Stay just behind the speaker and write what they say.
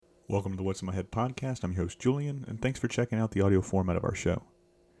Welcome to the What's in My Head podcast. I'm your host, Julian, and thanks for checking out the audio format of our show.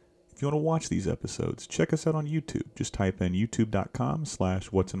 If you want to watch these episodes, check us out on YouTube. Just type in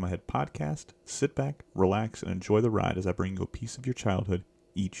youtube.com/What's in My Head podcast. Sit back, relax, and enjoy the ride as I bring you a piece of your childhood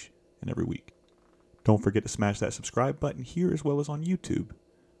each and every week. Don't forget to smash that subscribe button here as well as on YouTube.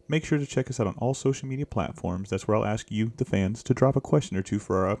 Make sure to check us out on all social media platforms. That's where I'll ask you, the fans, to drop a question or two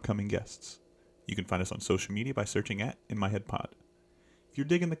for our upcoming guests. You can find us on social media by searching at In My Head Pod. If you're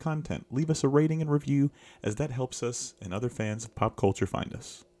digging the content, leave us a rating and review, as that helps us and other fans of pop culture find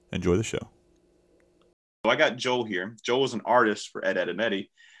us. Enjoy the show. So I got Joel here. Joel is an artist for Eddy,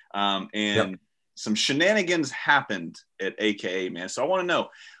 and some shenanigans happened at AKA, man. So I want to know,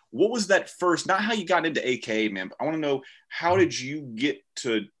 what was that first, not how you got into AKA, man, but I want to know, how did you get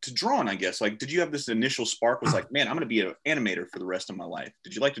to drawing, I guess? Like, did you have this initial spark, was like, man, I'm going to be an animator for the rest of my life?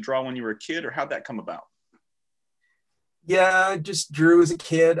 Did you like to draw when you were a kid, or how'd that come about? Yeah, I just drew as a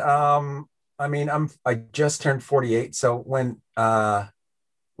kid. I just turned 48. So when I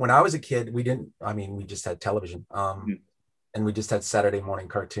was a kid, we just had television. And we just had Saturday morning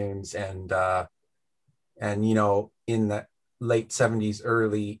cartoons, and in the late 70s,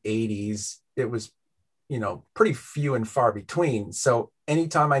 early 80s, it was, pretty few and far between. So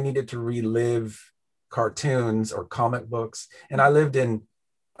anytime I needed to relive cartoons or comic books, and I lived in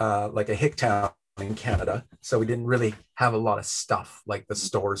like a hick town in Canada, so we didn't really have a lot of stuff. Like, the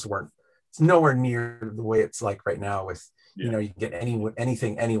stores weren't, it's nowhere near the way it's like right now with, you can get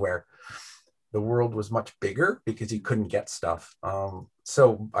anything anywhere. The world was much bigger because you couldn't get stuff.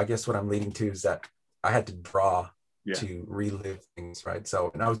 So I guess what I'm leading to is that I had to draw to relive things, right?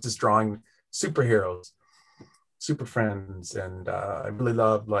 So, and I was just drawing superheroes, super friends, and I really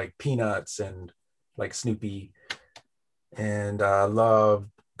loved like Peanuts and like Snoopy, and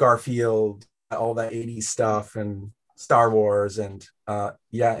loved Garfield, all that 80s stuff, and Star Wars, and and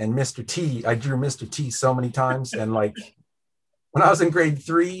Mr. T. I drew Mr. T so many times. And like, when I was in grade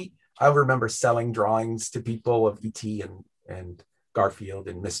 3, I remember selling drawings to people of E.T. and Garfield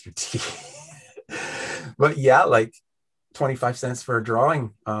and Mr. T. But yeah, like 25 cents for a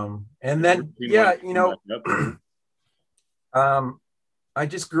drawing. And then, I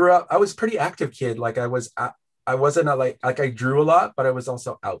just grew up. I was a pretty active kid. Like, I wasn't I drew a lot, but I was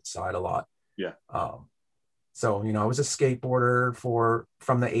also outside a lot. Yeah. So, I was a skateboarder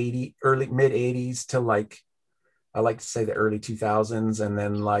from the mid 80s to like, I like to say the early 2000s. And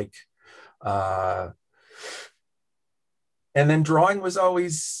then drawing was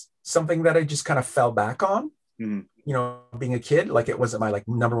always something that I just kind of fell back on. Being a kid, like, it wasn't my like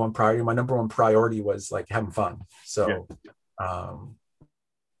number one priority. My number one priority was like having fun. So,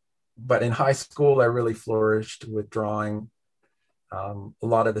 but in high school, I really flourished with drawing. A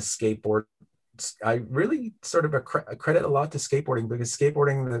lot of the skateboard, I really sort of credit a lot to skateboarding, because the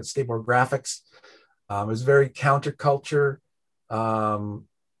skateboard graphics, was very counterculture. And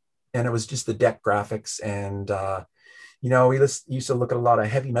it was just the deck graphics. And, we used to look at a lot of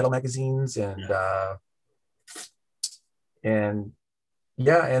heavy metal magazines, and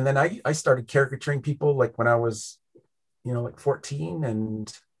then I started caricaturing people like when I was, like 14.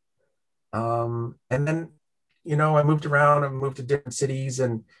 And then, I moved around and moved to different cities,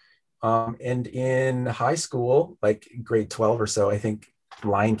 and in high school, like grade 12 or so, I think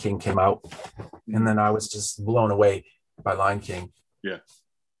Lion King came out, and then I was just blown away by Lion King. Yeah.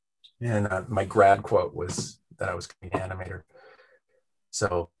 And my grad quote was that I was going to be an animator.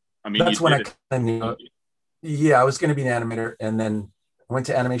 So that's when I was going to be an animator. And then I went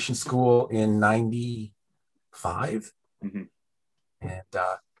to animation school in 95. Mm-hmm. And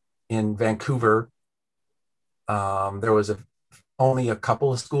in Vancouver, there was only a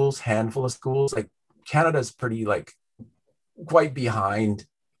couple of schools, handful of schools. Like, Canada's pretty like quite behind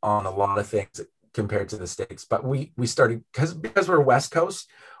on a lot of things compared to the States. But we started because we're West Coast,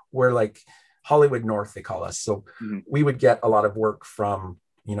 we're like Hollywood North, they call us. So we would get a lot of work from,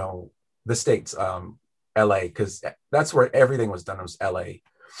 the States, LA, because that's where everything was done, was LA.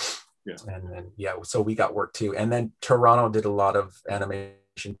 Yeah. And then, so we got work too. And then Toronto did a lot of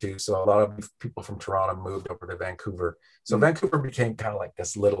animation too. So a lot of people from Toronto moved over to Vancouver. So Vancouver became kind of like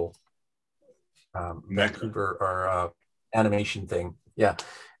this little Vancouver or animation thing. Yeah.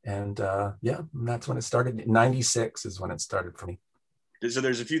 And that's when it started. 96 is when it started for me. So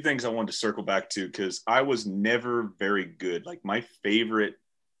there's a few things I wanted to circle back to, because I was never very good. Like, my favorite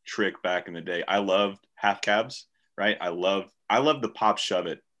trick back in the day, I loved half cabs, right? I loved the pop shove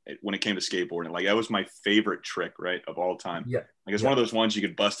it when it came to skateboarding. Like, that was my favorite trick, right, of all time. Yeah. Like, it's one of those ones you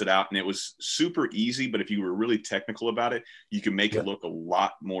could bust it out, and it was super easy, but if you were really technical about it, you could make it look a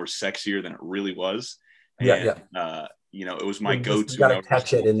lot more sexier than it really was. And it was my go-to. You got to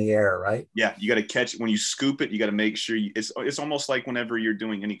catch it in the air, right? Yeah, you got to catch it. When you scoop it, you got to make sure it's almost like whenever you're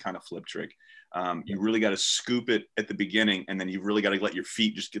doing any kind of flip trick. You really got to scoop it at the beginning, and then you really got to let your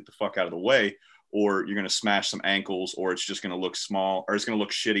feet just get the fuck out of the way, or you're going to smash some ankles, or it's just going to look small, or it's going to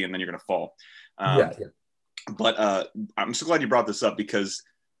look shitty, and then you're going to fall. But I'm so glad you brought this up, because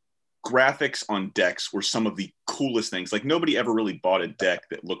graphics on decks were some of the coolest things. Like, nobody ever really bought a deck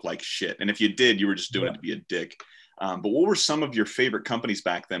that looked like shit. And if you did, you were just doing it to be a dick. But what were some of your favorite companies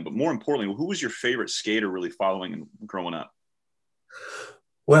back then? But more importantly, who was your favorite skater really following and growing up?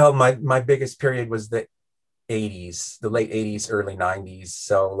 Well, my biggest period was the 80s, the late 80s, early 90s.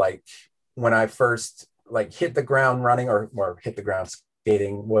 So like when I first like hit the ground running or hit the ground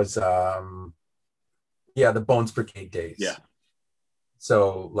skating was the Bones Brigade days. Yeah.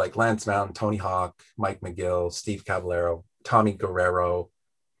 So like Lance Mountain, Tony Hawk, Mike McGill, Steve Caballero, Tommy Guerrero,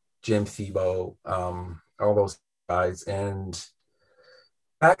 Jim Thiebaud, all those guys. And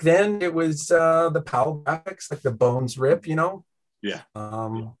back then it was the PAL graphics, like the Bones rip, Yeah.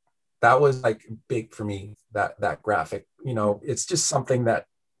 That was like big for me, that graphic. It's just something that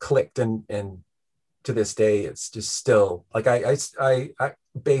clicked, and to this day it's just still like I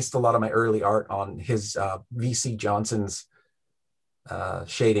based a lot of my early art on his VC Johnson's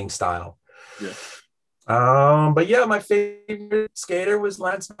shading style. But yeah, my favorite skater was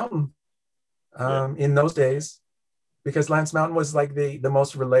Lance Mountain in those days, because Lance Mountain was like the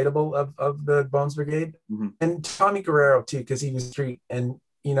most relatable of the Bones Brigade. And Tommy Guerrero too, because he was street. And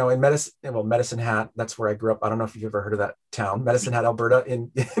in Medicine Hat, that's where I grew up. I don't know if you've ever heard of that town, Medicine Hat, Alberta, in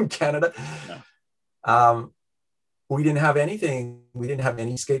Canada. We didn't have anything. We didn't have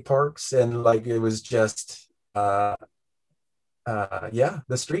any skate parks, and like it was just the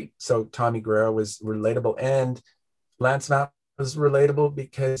street. So Tommy Guerrero was relatable, and Lance Mountain was relatable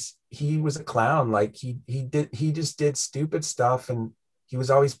because he was a clown. Like he just did stupid stuff, and he was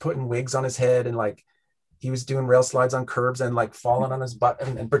always putting wigs on his head, and like he was doing rail slides on curbs and like falling on his butt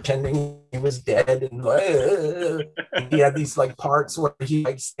and pretending he was dead, and he had these like parts where he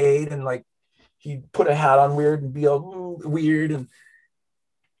like stayed and like he put a hat on weird and be all weird, and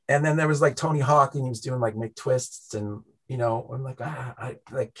then there was like Tony Hawk, and he was doing like McTwists, and I'm like, I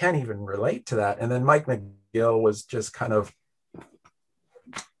can't even relate to that. And then Mike McGill was just kind of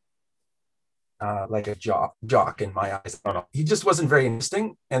like a jock in my eyes. I don't know. He just wasn't very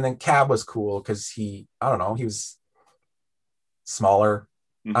interesting. And then Cab was cool because he was smaller.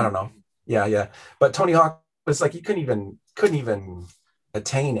 I don't know. Yeah. But Tony Hawk was like, you couldn't even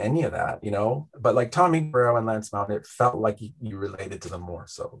attain any of that, But like Tommy Guerrero and Lance Mountain, it felt like you related to them more.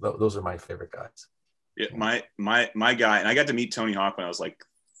 So those are my favorite guys. Yeah, my guy, and I got to meet Tony Hawk when I was like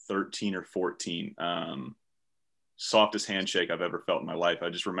 13 or 14. Softest handshake I've ever felt in my life. I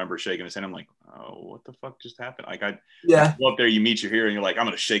just remember shaking his hand. I'm like, oh, what the fuck just happened? Like you go up there, you meet your hero, and you're like, I'm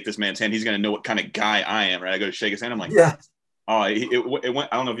gonna shake this man's hand. He's gonna know what kind of guy I am, right? I go to shake his hand. I'm like, yeah. Oh, it went.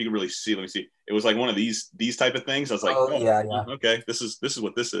 I don't know if you can really see. Let me see. It was like one of these type of things. I was like, okay, this is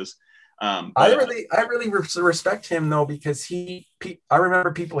what this is. I really respect him though, because I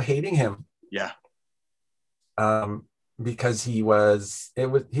remember people hating him. Yeah. Because he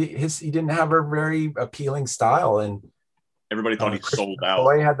didn't have a very appealing style, and everybody thought he sold out.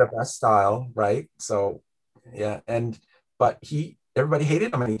 Boy had the best style, right? So yeah, but everybody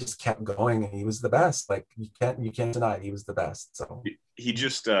hated him, and he just kept going, and he was the best. Like you can't deny it, he was the best. So he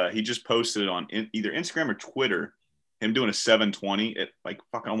just posted it on either Instagram or Twitter, him doing a 720 at like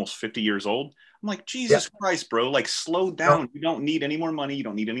fucking almost 50 years old. I'm like, Jesus Christ, bro, like slow down. You don't need any more money. You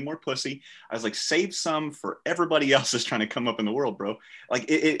don't need any more pussy. I was like, save some for everybody else that's trying to come up in the world, bro. Like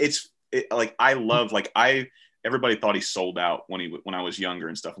it's like, everybody thought he sold out when I was younger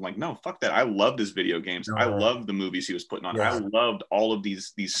and stuff. I'm like, no, fuck that. I loved his video games. I loved the movies he was putting on. I loved all of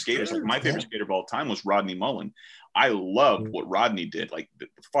these skaters. Like my favorite skater of all time was Rodney Mullen. I loved what Rodney did, like the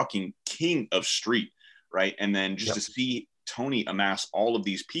fucking king of street, right? And then just to see Tony amass all of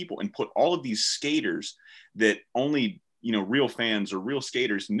these people and put all of these skaters that only real fans or real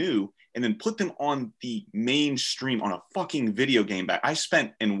skaters knew, and then put them on the mainstream on a fucking video game back. I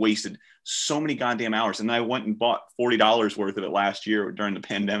spent and wasted so many goddamn hours, and I went and bought $40 worth of it last year during the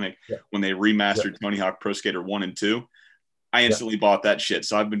pandemic when they remastered Tony Hawk Pro Skater 1 and 2. I instantly bought that shit.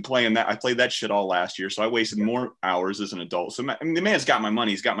 So I've been playing that. I played that shit all last year. So I wasted more hours as an adult. So the man's got my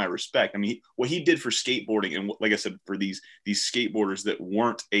money. He's got my respect. I mean, what he did for skateboarding, and like I said, for these skateboarders that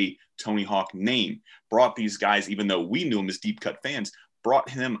weren't a Tony Hawk name, brought these guys, even though we knew him as deep cut fans, brought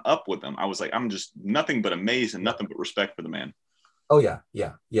him up with them. I was like, I'm just nothing but amazed and nothing but respect for the man. Oh yeah.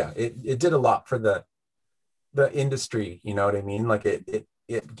 It did a lot for the industry. You know what I mean? Like it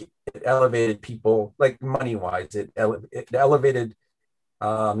it elevated people, like money wise. It elevated,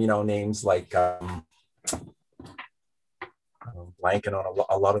 names like I'm blanking on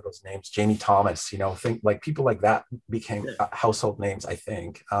a lot of those names. Jamie Thomas, think like people like that became household names, I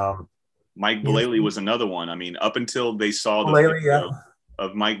think. Mike Vallely was another one. I mean, up until they saw the video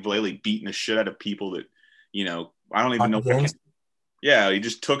of Mike Vallely beating the shit out of people that, I don't even know. Yeah, he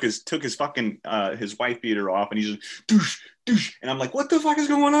just took his fucking his wife beater off, and he's just douche, and I'm like, what the fuck is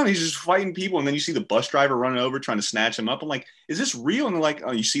going on? He's just fighting people, and then you see the bus driver running over trying to snatch him up. I'm like, is this real? And they're like,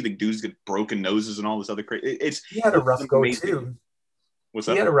 oh, you see the dudes get broken noses and all this other crazy. He had a rough go too. What's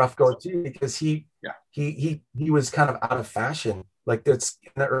up? He had a rough go too because he was kind of out of fashion. Like that's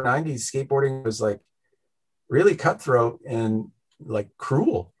in the early 90s, skateboarding was like really cutthroat and like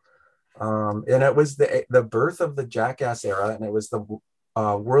cruel. And it was the birth of the Jackass era, and it was the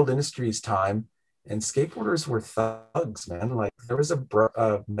World Industries time, and skateboarders were thugs, man. Like there was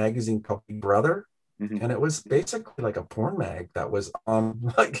a magazine called Big Brother, and it was basically like a porn mag that was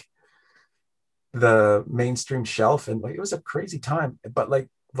on like the mainstream shelf, and like it was a crazy time. But like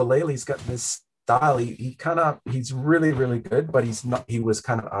Vallely's got this style. He's really, really good, but he was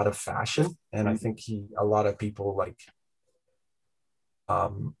kind of out of fashion, and I think a lot of people like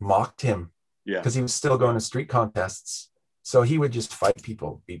mocked him because he was still going to street contests, so he would just fight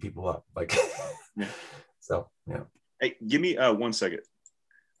people, beat people up, like so yeah. Hey, give me 1 second.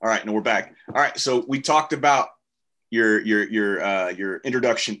 All right, and we're back. All right, so we talked about your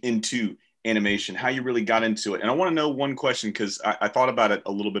introduction into animation, how you really got into it, and I want to know one question because I thought about it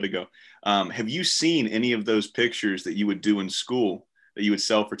a little bit ago. Have you seen any of those pictures that you would do in school that you would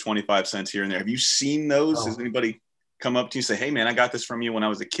sell for 25 cents here and there? Have you seen those? Has anybody come up to you and say, hey man, I got this from you when I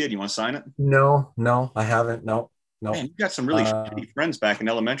was a kid, you want to sign it? No, I haven't. No. Man, you got some really shitty friends back in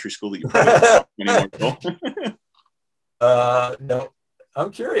elementary school that you probably anymore. No, I'm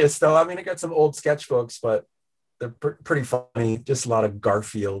curious though. I mean, I got some old sketchbooks, but they're pretty funny. Just a lot of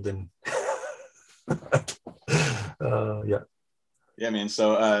Garfield and yeah man.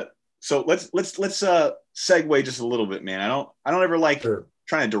 So let's segue just a little bit, man. I don't ever like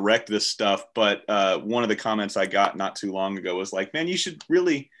trying to direct this stuff, but one of the comments I got not too long ago was like, man, you should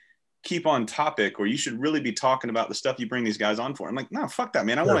really keep on topic, or you should really be talking about the stuff you bring these guys on for. I'm like, no, fuck that,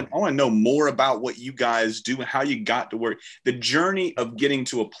 man. I want to know more about what you guys do and how you got to work. The journey of getting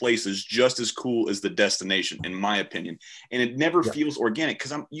to a place is just as cool as the destination, in my opinion. And it never feels organic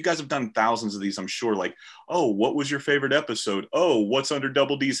because you guys have done thousands of these, I'm sure. Like, oh, what was your favorite episode? Oh, what's under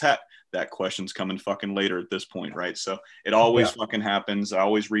Double D's hat? That question's coming fucking later at this point, right? So it always fucking happens. I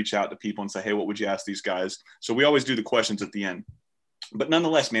always reach out to people and say, hey, what would you ask these guys? So we always do the questions at the end. But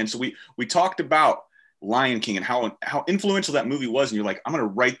nonetheless, man, so we talked about Lion King and how influential that movie was. And you're like, I'm going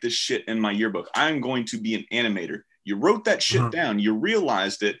to write this shit in my yearbook. I'm going to be an animator. You wrote that shit down. You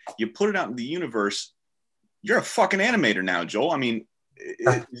realized it. You put it out in the universe. You're a fucking animator now, Joel. I mean,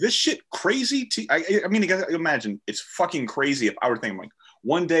 is this shit crazy? I mean, imagine it's fucking crazy if I were thinking like,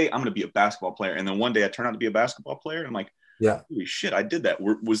 one day I'm going to be a basketball player. And then one day I turn out to be a basketball player. And I'm like, holy shit, I did that.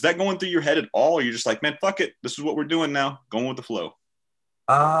 Was that going through your head at all? Or you're just like, man, fuck it. This is what we're doing now. Going with the flow.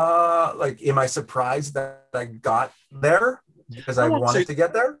 Like, am I surprised that I got there because I wanted to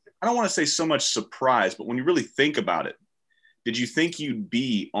get there? I don't want to say so much surprise, but when you really think about it, did you think you'd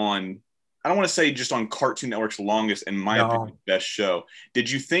be on, I don't want to say just on Cartoon Network's longest and my opinion, best show. Did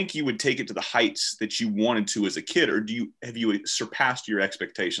you think you would take it to the heights that you wanted to as a kid, or have you surpassed your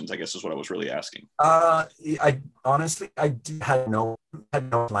expectations? I guess is what I was really asking. I honestly, had no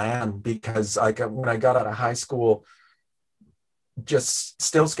plan because when I got out of high school, just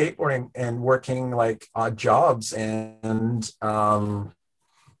still skateboarding and working like odd jobs, and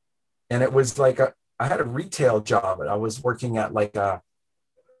it was like I had a retail job, and I was working at like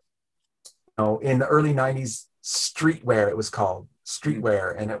in the early 90s, streetwear, it was called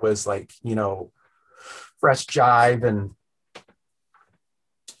streetwear, and it was like Fresh Jive and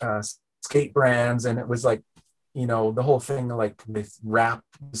skate brands, and it was like the whole thing like with rap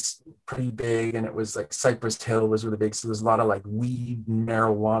was pretty big, and it was like Cypress Hill was really big, so there's a lot of like weed,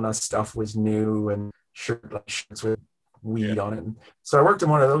 marijuana stuff was new, and shirts with weed on it. And so I worked in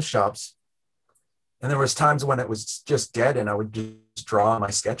one of those shops, and there was times when it was just dead, and I would just draw on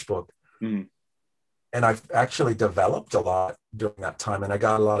my sketchbook. And I've actually developed a lot during that time, and I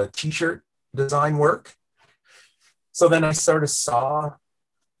got a lot of t-shirt design work. So then I sort of saw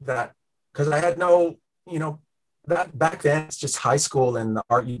that, because I had no, that back then it's just high school and the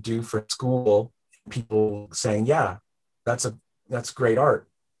art you do for school, people saying, yeah, that's great art.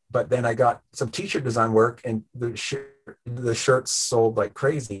 But then I got some t-shirt design work, and the shirts sold like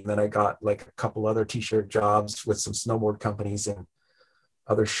crazy. And then I got like a couple other t-shirt jobs with some snowboard companies, and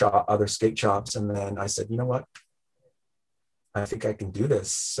other skate shops. And then I said, you know what? I think I can do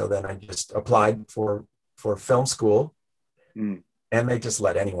this. So then I just applied for film school, and they just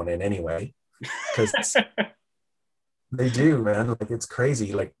let anyone in anyway, because they do, man. Like, it's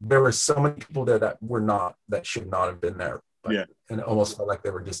crazy. Like, there were so many people there that should not have been there. But, Yeah. And it almost felt like they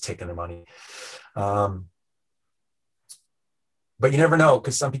were just taking the money. But you never know,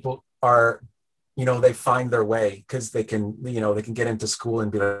 because some people are, they find their way, because they can get into school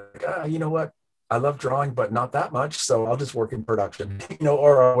and be like, you know what? I love drawing, but not that much. So I'll just work in production,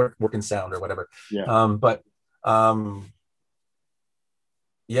 or I'll work in sound or whatever. Yeah.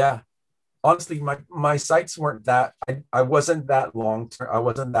 Yeah, honestly, my sights weren't that, I wasn't that long term. I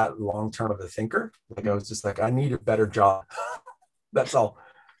wasn't that long term of a thinker. Like, I was just like, I need a better job. That's all.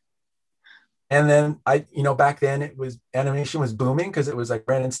 And then back then animation was booming, because it was like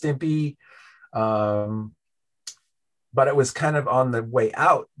Ren and Stimpy. But it was kind of on the way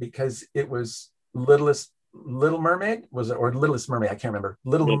out, because it was Little Mermaid, was it, or Littlest Mermaid? I can't remember.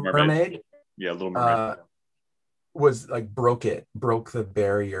 Little Mermaid. Yeah, Little Mermaid. Was like broke the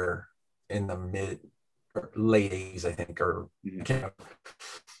barrier in the mid or late 80s, I think, or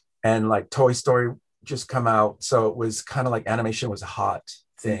and like Toy Story just come out. So it was kind of like animation was a hot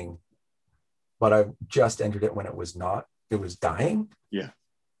thing, but I just entered it when it was not. It was dying. Yeah.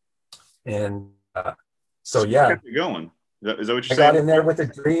 And so yeah. Kept it going. Is that what you're saying? I got in there with a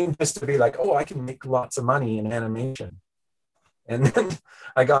dream, just to be like, oh, I can make lots of money in animation. And then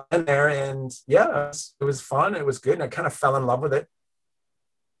I got in there, and yeah, it was fun. It was good. And I kind of fell in love with it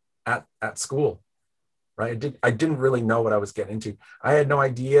at school, right? I didn't really know what I was getting into. I had no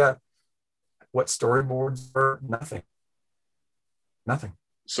idea what storyboards were. Nothing.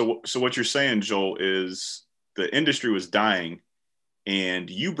 So what you're saying, Joel, is the industry was dying, and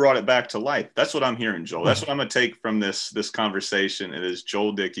you brought it back to life. That's what I'm hearing, Joel. That's what I'm going to take from this conversation. It is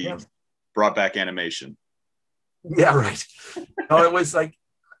Joel Dickie brought back animation. Yeah, right. No, it was like,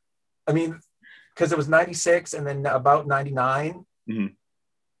 I mean, because it was 96, and then about 99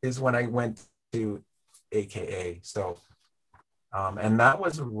 is when I went to AKA. So, and that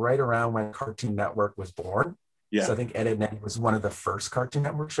was right around when Cartoon Network was born. Yeah. So I think Eddy and Eddy was one of the first Cartoon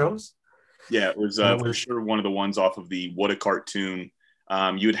Network shows. Yeah, it was for sure one of the ones off of the What a Cartoon.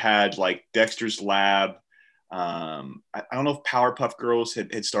 You had like Dexter's Lab. I don't know if Powerpuff Girls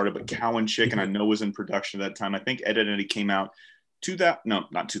had started, but Cow and Chicken I know was in production at that time. I think Eddy and Eddy came out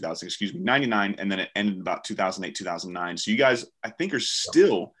 99, and then it ended about 2008, 2009. So you guys, I think, are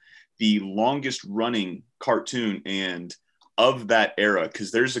still the longest running cartoon and of that era,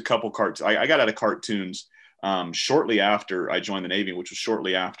 because there's a couple cartoons. I got out of cartoons shortly after I joined the Navy, which was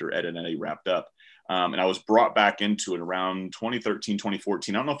shortly after Eddy and Eddy wrapped up. And I was brought back into it around 2013,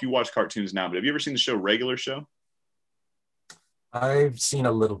 2014. I don't know if you watch cartoons now, but have you ever seen the show Regular Show? I've seen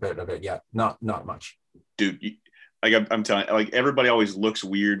a little bit of it. Yeah, not much. Dude, I'm telling you, like, everybody always looks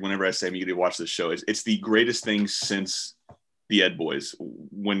weird whenever I say you need to watch this show. It's the greatest thing since the Ed Boys.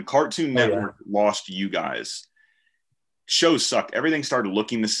 When Cartoon Network lost you guys, shows sucked. Everything started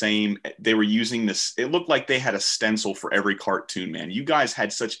looking the same. They were using this. It looked like they had a stencil for every cartoon, man. You guys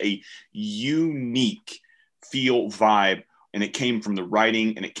had such a unique feel, vibe, and it came from the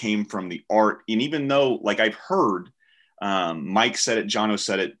writing and it came from the art. And even though, like, I've heard Mike said it, Jono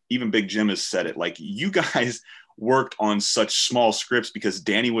said it, even Big Jim has said it, like, you guys worked on such small scripts because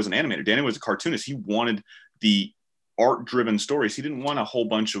Danny was an animator. Danny was a cartoonist. He wanted the art-driven stories. He didn't want a whole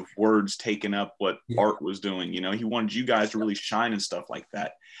bunch of words taking up what art was doing. You know, he wanted you guys to really shine and stuff like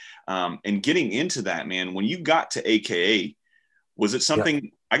that. And getting into that, man, when you got to AKA, was it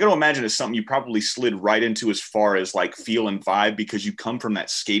something, I got to imagine it's something you probably slid right into as far as like feel and vibe, because you come from that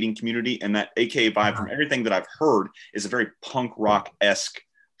skating community, and that AKA vibe, from everything that I've heard, is a very punk rock-esque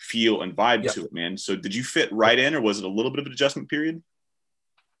feel and vibe to it, man. So did you fit right in, or was it a little bit of an adjustment period?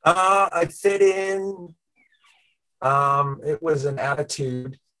 I fit in. It was an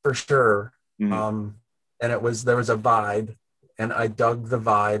attitude for sure. And there was a vibe, and I dug the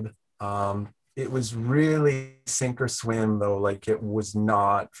vibe. It was really sink or swim, though. Like, it was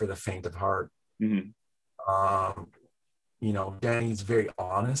not for the faint of heart. You know, Danny's a very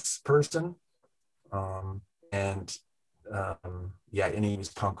honest person. And he was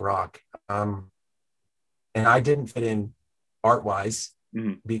punk rock. And I didn't fit in art-wise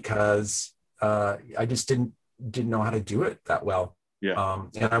because I just didn't know how to do it that well.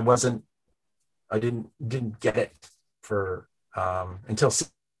 And I didn't get it for until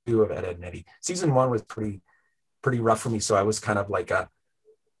season 2 of Eddy and Eddy. Season 1 was pretty rough for me, so I was kind of like a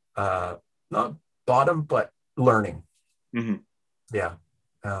not bottom, but learning.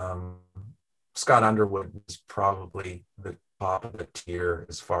 Scott Underwood was probably the top of the tier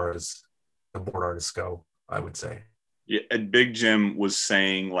as far as the board artists go, I would say. Yeah, and Big Jim was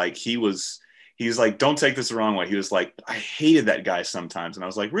saying, like, he's like, don't take this the wrong way. He was like, I hated that guy sometimes. And I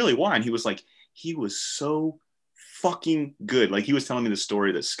was like, really, why? And he was like, he was so fucking good. Like, he was telling me the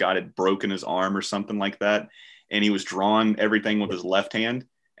story that Scott had broken his arm or something like that. And he was drawing everything with his left hand.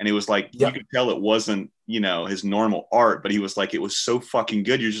 And he was like, you could tell it wasn't, his normal art, but he was like, it was so fucking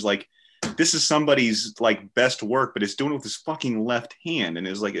good. You're just like, this is somebody's like best work, but it's doing it with his fucking left hand. And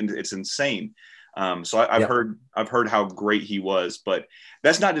it's like, it's insane. So I've heard how great he was, but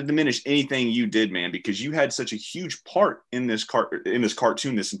that's not to diminish anything you did, man, because you had such a huge part in this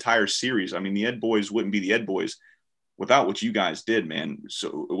cartoon, this entire series. I mean, the Ed Boys wouldn't be the Ed Boys without what you guys did, man.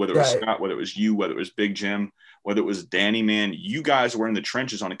 So whether it was Scott, whether it was you, whether it was Big Jim, whether it was Danny, man, you guys were in the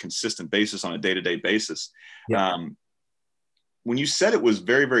trenches on a consistent basis, on a day-to-day basis. When you said it was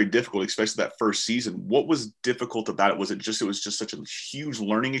very, very difficult, especially that first season, what was difficult about it? Was it just such a huge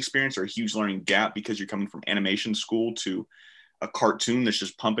learning experience or a huge learning gap because you're coming from animation school to a cartoon that's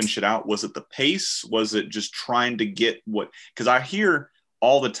just pumping shit out? Was it the pace? Was it just trying to get what? Because I hear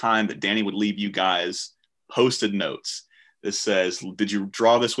all the time that Danny would leave you guys Post-it notes that says, did you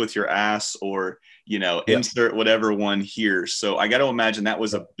draw this with your ass, or insert whatever one here. So I got to imagine that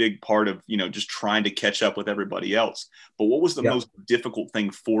was a big part of just trying to catch up with everybody else. But what was the most difficult thing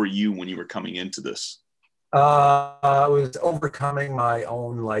for you when you were coming into this? I was overcoming my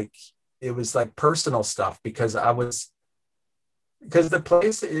own, it was like personal stuff, because the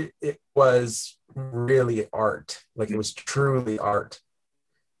place, it was really art. Like, it was truly art,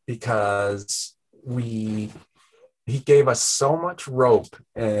 because he gave us so much rope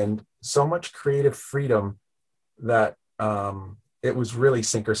and so much creative freedom that it was really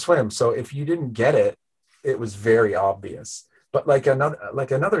sink or swim. So if you didn't get it, it was very obvious. But like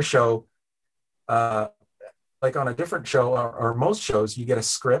another show, like on a different show, or most shows, you get a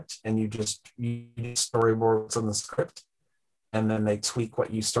script and you storyboard what's on the script, and then they tweak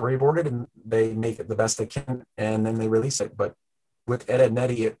what you storyboarded and they make it the best they can, and then they release it. But with Ed, Edd n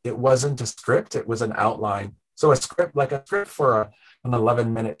Eddy, it wasn't a script, it was an outline. So a script for an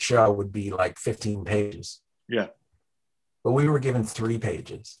 11-minute show would be like 15 pages. Yeah. But we were given 3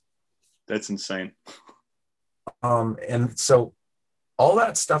 pages. That's insane. And so all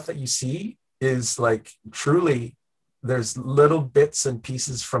that stuff that you see is like, truly, there's little bits and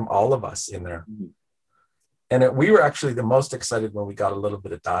pieces from all of us in there. Mm-hmm. And we were actually the most excited when we got a little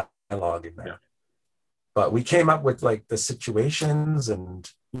bit of dialogue in there. Yeah. But we came up with like the situations, and,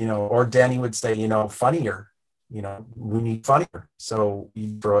 or Danny would say, funnier, we need funnier. So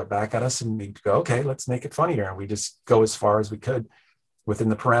you throw it back at us and we'd go, okay, let's make it funnier. And we just go as far as we could within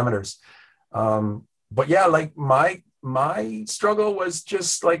the parameters. But yeah, like my struggle was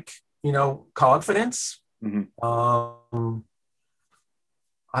just like, confidence. Mm-hmm.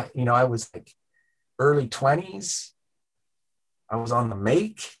 I was like early 20s. I was on the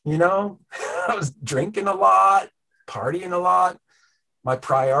make, I was drinking a lot, partying a lot. My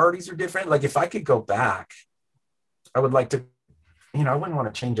priorities are different. Like, if I could go back, I would like to, I wouldn't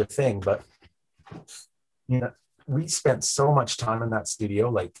want to change a thing, but, we spent so much time in that studio,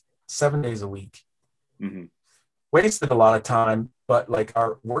 like 7 days a week. Mm-hmm. Wasted a lot of time, but like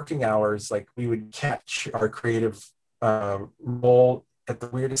our working hours, like we would catch our creative role at the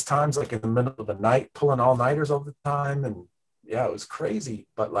weirdest times, like in the middle of the night, pulling all-nighters all the time. And yeah, it was crazy.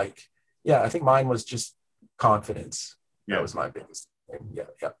 But like, yeah, I think mine was just confidence. Yeah. That was my biggest thing.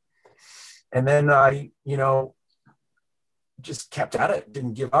 Yeah. And then I, just kept at it,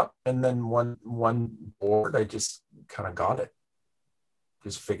 didn't give up. And then one board, I just kind of got it.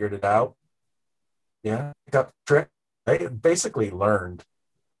 Just figured it out. Yeah, got the trick. I basically learned.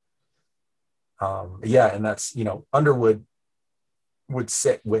 And that's, Underwood would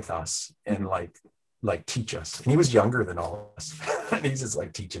sit with us and like teach us. And he was younger than all of us. And he's just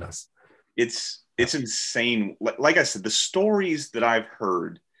like teaching us. It's insane. Like I said, the stories that I've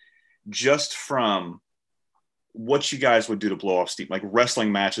heard just from what you guys would do to blow off steam, like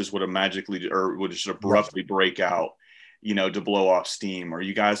wrestling matches would just abruptly break out, to blow off steam, or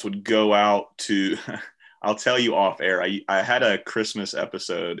you guys would go out to, I'll tell you off air. I had a Christmas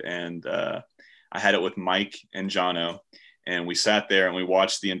episode, and I had it with Mike and Jono, and we sat there and we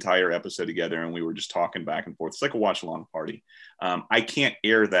watched the entire episode together, and we were just talking back and forth. It's like a watch along party. I can't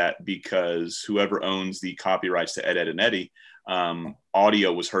air that because whoever owns the copyrights to Ed, Edd n Eddy,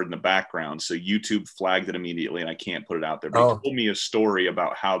 audio was heard in the background. So YouTube flagged it immediately, and I can't put it out there. But he told me a story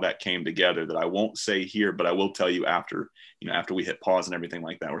about how that came together that I won't say here, but I will tell you after we hit pause and everything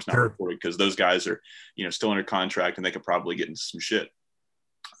like that, where it's not recorded, because those guys are, still under contract and they could probably get into some shit.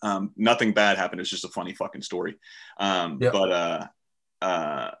 Nothing bad happened. It's just a funny fucking story. But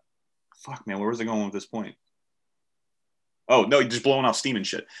fuck, man, where was I going with this point? Oh no, just blowing off steam and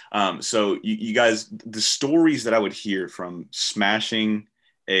shit. So you guys, the stories that I would hear from smashing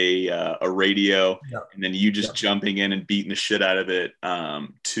a radio, and then you just jumping in and beating the shit out of it,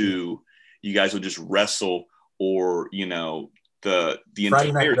 to you guys would just wrestle, or the Friday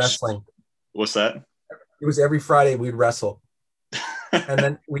entire night wrestling. What's that? It was every Friday we'd wrestle, and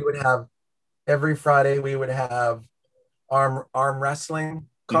then we would have every Friday we would have arm wrestling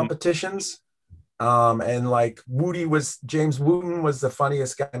competitions. And like James Wooten was the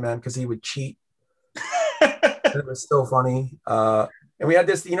funniest guy, man, because he would cheat. It was so funny. And we had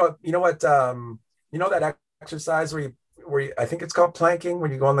this, that exercise where you, I think it's called planking,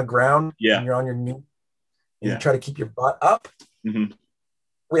 when you go on the ground and you're on your knee and you try to keep your butt up. Mm-hmm.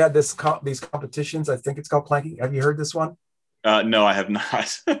 We had these competitions. I think it's called planking. Have you heard this one? No, I have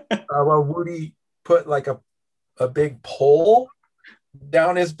not. Well, Woody put like a big pole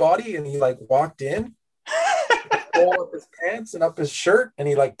down his body, and he like walked in, pulled up his pants and up his shirt, and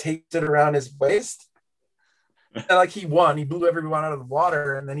he like taped it around his waist. And like he won, he blew everyone out of the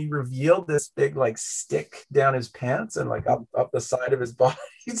water, and then he revealed this big like stick down his pants and like up the side of his body,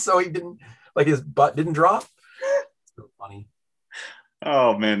 so he didn't, like, his butt didn't drop. So funny.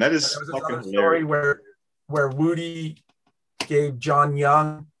 Oh man, that is fucking story where Woody gave John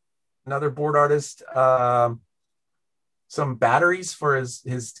Young, another board artist, some batteries for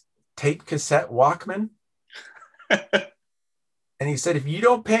his tape cassette Walkman. And he said, if you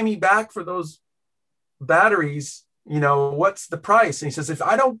don't pay me back for those batteries, what's the price? And he says, if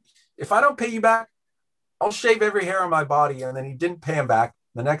I don't pay you back, I'll shave every hair on my body. And then he didn't pay him back.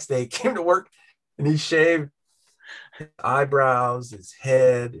 The next day he came to work and he shaved his eyebrows, his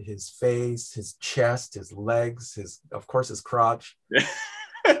head, his face, his chest, his legs, of course his crotch.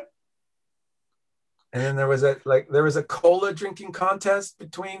 And then there was a cola drinking contest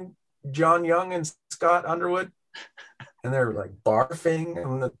between John Young and Scott Underwood, and they're like barfing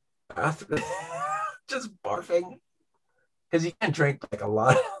in the bathroom, just barfing, because you can't drink like a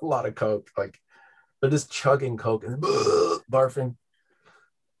lot of Coke. Like they're just chugging Coke and barfing.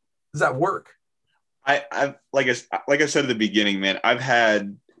 Does that work? I like I said at the beginning, man, I've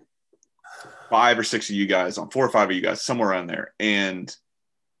had 5 or 6 of you guys on, 4 or 5 of you guys, somewhere around there, and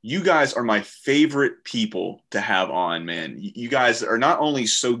you guys are my favorite people to have on, man. You guys are not only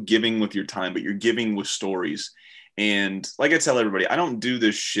so giving with your time, but you're giving with stories. And like I tell everybody, I don't do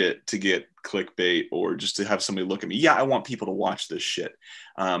this shit to get clickbait or just to have somebody look at me. Yeah, I want people to watch this shit,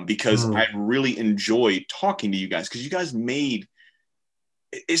 because I really enjoy talking to you guys, because you guys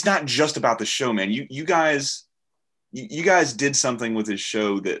it's not just about the show, man. You guys did something with this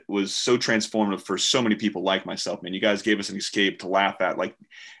show that was so transformative for so many people like myself, man. You guys gave us an escape to laugh at.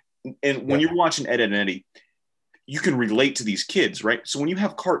 And when you're watching Ed, Edd and Eddy, you can relate to these kids, right? So when you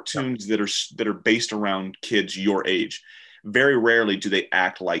have cartoons that are based around kids your age, very rarely do they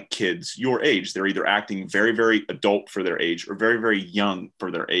act like kids your age. They're either acting very, very adult for their age or very, very young for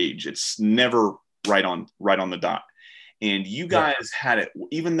their age. It's never right on the dot. And you guys had it,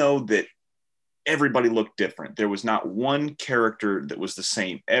 even though that everybody looked different. There was not one character that was the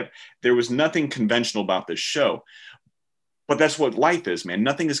same. There was nothing conventional about this show. But that's what life is, man.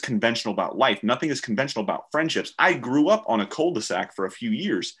 Nothing is conventional about life. Nothing is conventional about friendships. I grew up on a cul-de-sac for a few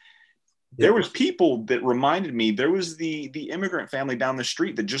years. There was people that reminded me. There was the immigrant family down the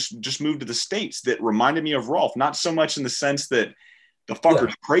street that just moved to the States that reminded me of Rolf. Not so much in the sense that the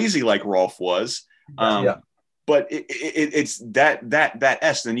fucker's crazy like Rolf was. But it's that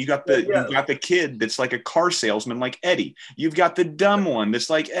S. Then you got the kid that's like a car salesman like Eddy. You've got the dumb one that's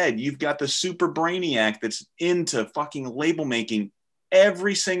like Ed. You've got the super brainiac that's into fucking label making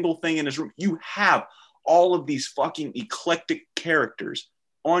every single thing in his room. You have all of these fucking eclectic characters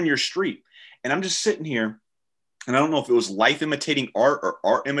on your street. And I'm just sitting here, and I don't know if it was life imitating art or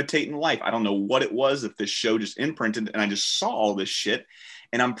art imitating life. I don't know what it was, if this show just imprinted and I just saw all this shit.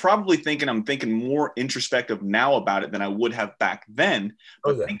 And I'm probably thinking more introspective now about it than I would have back then.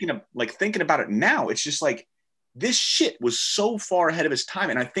 But thinking about it now, it's just like this shit was so far ahead of its time.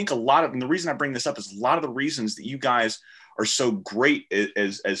 And I think and the reason I bring this up is a lot of the reasons that you guys are so great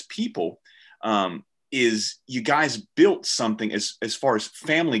as people, is you guys built something as far as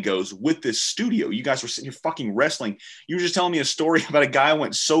family goes with this studio. You guys were sitting here fucking wrestling. You were just telling me a story about a guy who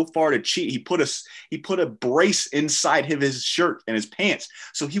went so far to cheat. He put a brace inside his shirt and his pants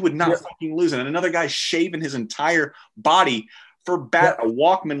so he would not fucking lose. And another guy shaving his entire body A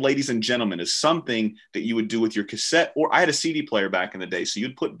Walkman, ladies and gentlemen, is something that you would do with your cassette, or I had a CD player back in the day. So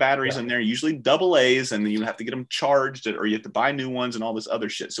you'd put batteries in there, usually double A's, and then you have to get them charged, or you have to buy new ones and all this other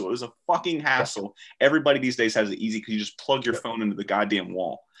shit. So it was a fucking hassle. Everybody these days has it easy because you just plug your phone into the goddamn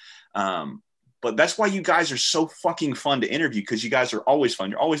wall. But that's why you guys are so fucking fun to interview, because you guys are always fun.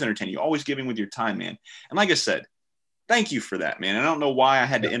 You're always entertaining. You're always giving with your time, man. And like I said, thank you for that, man. I don't know why I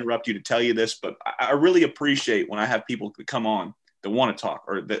had to interrupt you to tell you this, but I really appreciate when I have people that come on that want to talk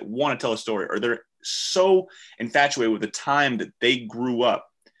or that want to tell a story, or they're so infatuated with the time that they grew up,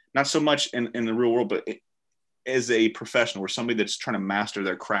 not so much in the real world, but as a professional or somebody that's trying to master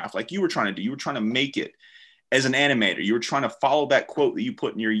their craft. Like you were trying to do, you were trying to make it as an animator. You were trying to follow that quote that you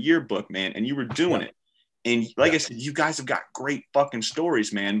put in your yearbook, man, and you were doing it. And like I said, you guys have got great fucking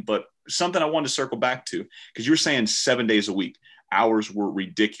stories, man. But something I wanted to circle back to, because you were saying 7 days a week, hours were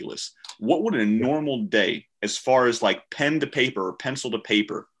ridiculous. What would a normal day, as far as like pen to paper or pencil to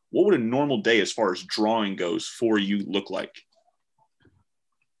paper, what would a normal day as far as drawing goes for you look like?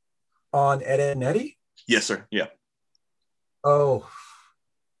 On Ed, Edd n Eddy? Yes, sir. Yeah. Oh,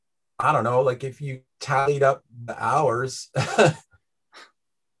 I don't know. Like if you tallied up the hours,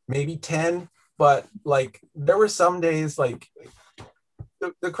 maybe 10. But like there were some days, like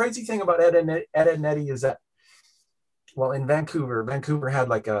the crazy thing about Ed, Edd n Eddy is that, well, in Vancouver had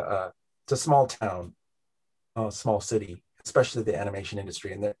like it's a small town, a small city, especially the animation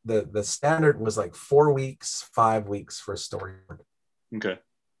industry. And the standard was like 4 weeks, 5 weeks for a storyboard. Okay.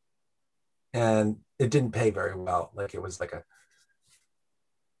 And it didn't pay very well. Like it was like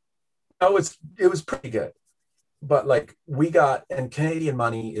it was pretty good. But like and Canadian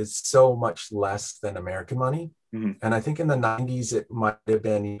money is so much less than American money. Mm-hmm. And I think in the 90s, it might have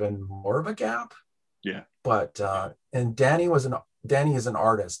been even more of a gap. Yeah. But, and Danny is an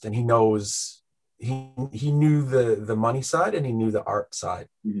artist, and he knew the money side and he knew the art side.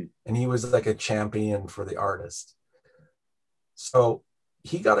 Mm-hmm. And he was like a champion for the artist. So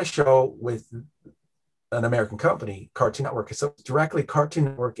he got a show with an American company, Cartoon Network. So directly Cartoon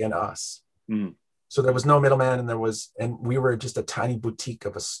Network and us. Mm-hmm. So there was no middleman, and we were just a tiny boutique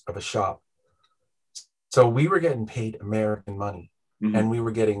of a shop. So we were getting paid American money, mm-hmm. and we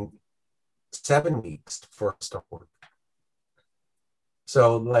were getting 7 weeks for a storyboard.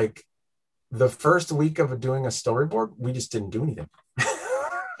 So like the first week of doing a storyboard, we just didn't do anything.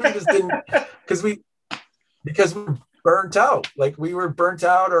 We just didn't, because we were burnt out. Like we were burnt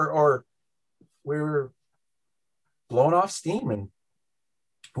out, or we were blown off steam, and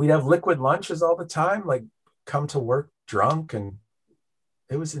we'd have liquid lunches all the time, like come to work drunk, and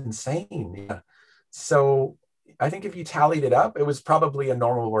it was insane. Yeah. So I think if you tallied it up, it was probably a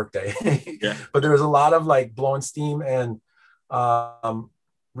normal work day. Yeah. But there was a lot of like blowing steam and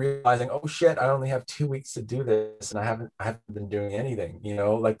realizing, oh shit, I only have 2 weeks to do this, and I haven't been doing anything.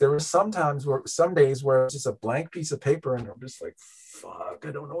 Like there was some days where it's just a blank piece of paper, and I'm just like, fuck,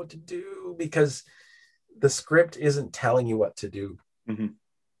 I don't know what to do, because the script isn't telling you what to do. Mm-hmm.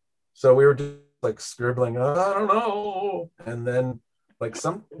 So we were just like scribbling, I don't know. And then like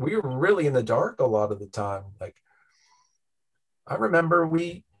we were really in the dark a lot of the time. Like I remember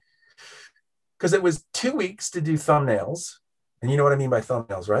because it was 2 weeks to do thumbnails. And you know what I mean by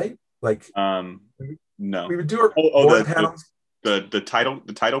thumbnails, right? Like, no, we would do our board panels. The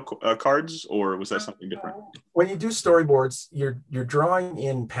title cards, or was that something different? When you do storyboards, you're drawing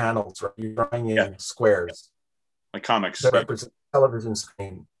in panels, right? You're drawing in squares. Like comics. That represent television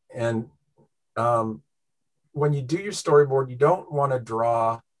screen. And when you do your storyboard, you don't want to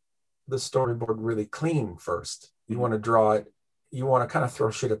draw the storyboard really clean first. You want to draw it, you want to kind of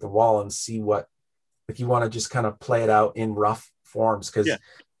throw shit at the wall and see if you want to just kind of play it out in rough forms, because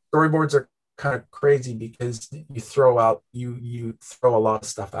storyboards are kind of crazy, because you throw a lot of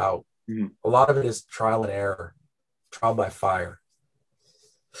stuff out. Mm-hmm. A lot of it is trial and error, trial by fire.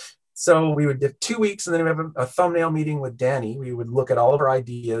 So we would do 2 weeks, and then we have a thumbnail meeting with Danny. We would look at all of our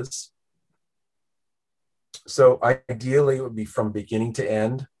ideas. So ideally, it would be from beginning to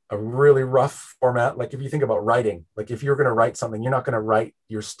end, a really rough format. Like if you think about writing, like if you're going to write something, you're not going to write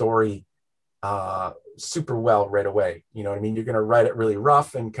your story super well right away. You know what I mean? You're going to write it really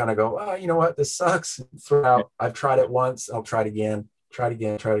rough and kind of go, oh, you know what? This sucks. Throw out. I've tried it once. I'll try it again. Try it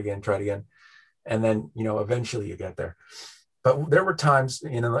again. Try it again. Try it again. And then, eventually you get there. But there were times,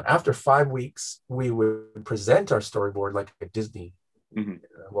 after 5 weeks, we would present our storyboard like at Disney. Mm-hmm.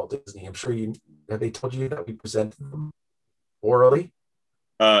 Walt Disney. I'm sure have they told you that we presented them orally?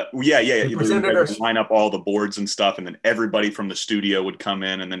 Yeah. We presented line up all the boards and stuff, and then everybody from the studio would come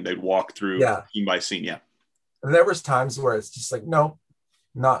in, and then they'd walk through scene by scene. Yeah. And there was times where it's just like, no,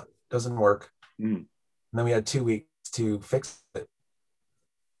 doesn't work. Mm-hmm. And then we had 2 weeks to fix it.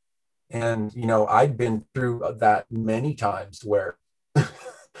 And, you know, I'd been through that many times where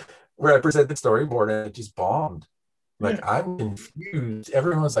where I presented storyboard and it just bombed. Like, Yeah. I'm confused.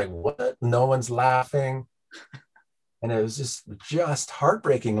 Everyone's like, what? No one's laughing. And it was just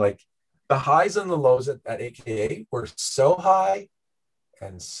heartbreaking. Like, the highs and the lows at AKA were so high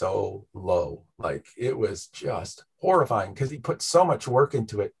and so low. Like, it was just horrifying because he put so much work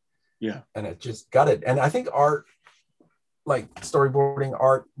into it. Yeah. And it just gutted. And I think art, like storyboarding,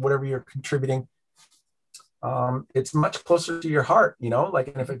 art, whatever you're contributing, it's much closer to your heart, you know, like,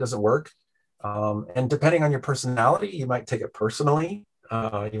 and if it doesn't work, and depending on your personality, you might take it personally.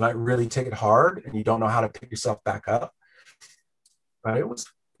 You might really take it hard and you don't know how to pick yourself back up. But it was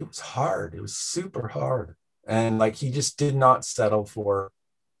hard. It was super hard. And like, he just did not settle for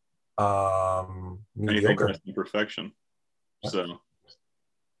Anything mediocre. less than perfection. So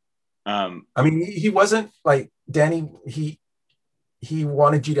I mean, he wasn't like Danny. He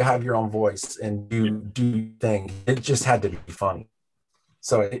wanted you to have your own voice and do things. It just had to be funny.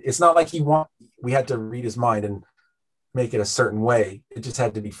 So it's not like we had to read his mind and make it a certain way. It just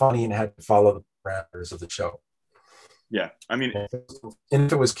had to be funny and it had to follow the parameters of the show. yeah, I mean, and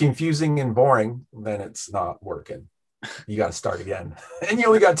if it was confusing and boring, then it's not working. You got to start again, and you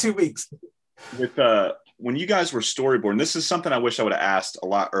only got 2 weeks. With when you guys were storyboarding, this is something I wish I would have asked a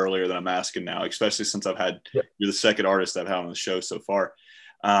lot earlier than I'm asking now, especially since you're the second artist I've had on the show so far.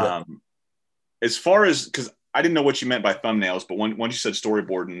 As far as, because I didn't know what you meant by thumbnails, but once you said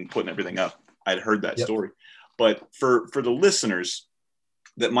storyboard and putting everything up, I'd heard that story. But for the listeners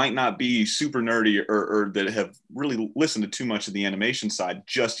that might not be super nerdy or that have really listened to too much of the animation side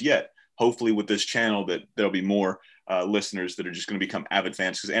just yet, hopefully with this channel that there'll be more listeners that are just going to become avid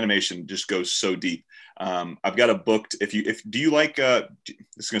fans, because animation just goes so deep. I've got a booked. Do you like? This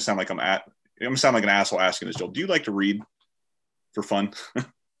is going to sound like I'm going to sound like an asshole asking this, Joel. Do you like to read for fun?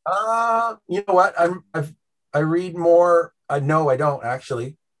 You know what? I read more. No, I don't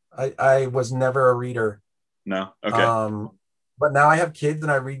actually. I was never a reader. No. Okay. But now I have kids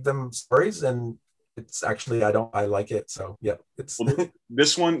and I read them stories, and it's actually I like it. So yeah, it's well,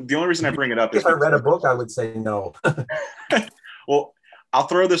 this one. The only reason I bring it up is if I read a book, I would say no. Well, I'll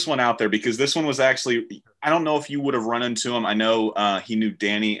throw this one out there because this one was actually, I don't know if you would have run into him. I know he knew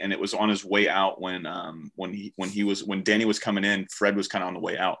Danny, and it was on his way out when Danny was coming in. Fred was kind of on the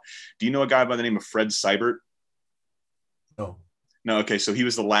way out. Do you know a guy by the name of Fred Seibert? No. Okay. So he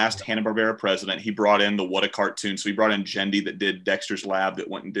was the last Hanna-Barbera president. He brought in the What a Cartoon. So he brought in Jendi that did Dexter's Lab, that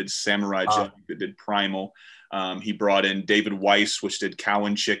went and did Samurai Jack, that did Primal. He brought in David Weiss, which did Cow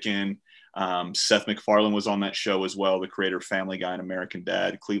and Chicken. Seth MacFarlane was on that show as well, the creator of Family Guy and American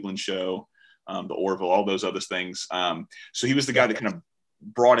Dad, Cleveland Show, the Orville, all those other things. So he was the guy that kind of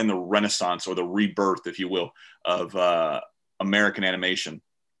brought in the renaissance, or the rebirth, if you will, of American animation.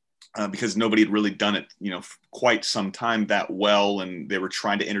 Because nobody had really done it, quite some time that well, and they were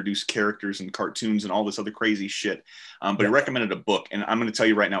trying to introduce characters and cartoons and all this other crazy shit. But he recommended a book, and I'm going to tell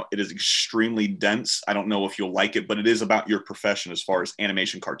you right now, it is extremely dense. I don't know if you'll like it, but it is about your profession as far as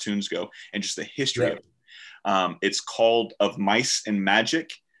animation cartoons go, and just the history of it. It's called Of Mice and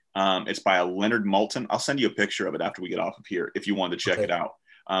Magic. It's by a Leonard Maltin. I'll send you a picture of it after we get off of here if you wanted to check it out.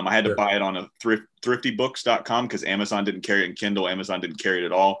 I had to buy it on a thriftybooks.com because Amazon didn't carry it in Kindle. Amazon didn't carry it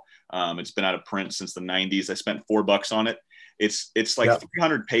at all. It's been out of print since the 90s. I spent $4 on it. It's like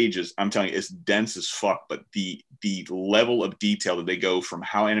 300 pages. I'm telling you, it's dense as fuck, but the level of detail that they go from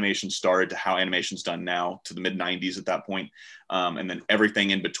how animation started to how animation's done now to the mid 90s at that point, and then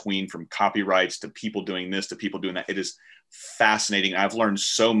everything in between, from copyrights to people doing this to people doing that. It is fascinating. I've learned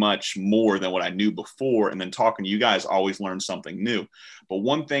so much more than what I knew before, and then talking to you guys, always learn something new. But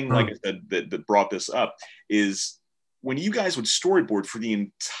one thing, like I said, that brought this up is when you guys would storyboard for the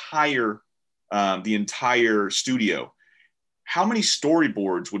entire studio, how many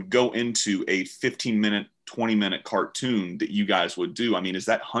storyboards would go into a 15-minute, 20-minute cartoon that you guys would do? I mean, is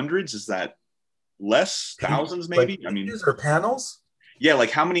that hundreds? Is that less? Thousands, maybe? Like, I mean, or panels? Yeah,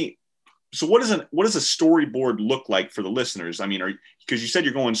 like how many? So what does a storyboard look like for the listeners? I mean, because you said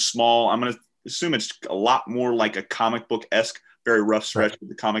you're going small, I'm going to assume it's a lot more like a comic book-esque, very rough stretch with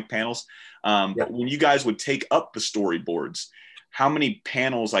the comic panels. But when you guys would take up the storyboards, how many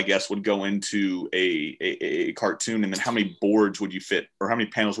panels, I guess, would go into a cartoon, and then how many boards would you fit, or how many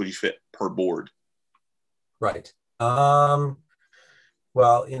panels would you fit per board? Right. Well,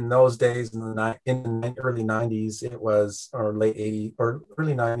 in those days, in the early 90s, it was, or late 80s, or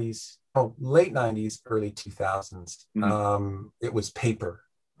early 90s, late 90s, early 2000s. It was paper,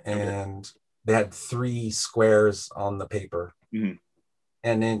 and they had 3 squares on the paper.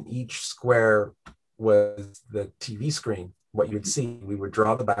 And then each square was the TV screen. What you would see, we would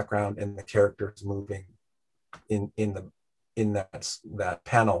draw the background and the characters moving in that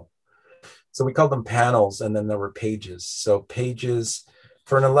panel. So we called them panels, and then there were pages. So pages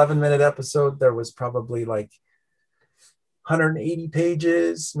for an 11-minute episode, there was probably like 180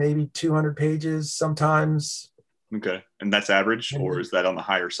 pages, maybe 200 pages sometimes. Okay. And that's average, or is that on the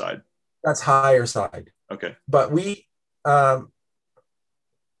higher side? That's higher side. Okay. But we,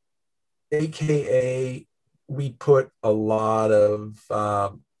 AKA, we put a lot of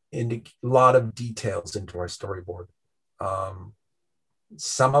details into our storyboard.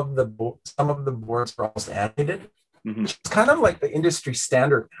 Some of the boards are almost animated, which is kind of like the industry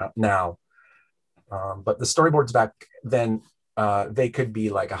standard now. But the storyboards back then, they could be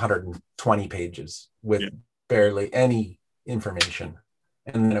like 120 pages with barely any information,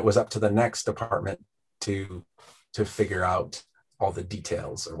 and then it was up to the next department to figure out all the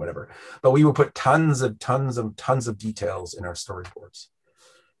details or whatever. But we would put tons of details in our storyboards,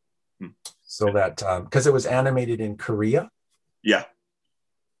 so that because it was animated in Korea. Yeah.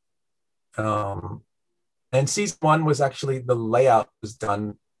 And season 1 was actually, the layout was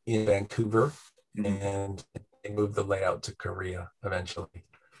done in Vancouver, and they moved the layout to Korea eventually.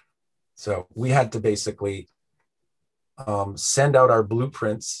 So we had to basically send out our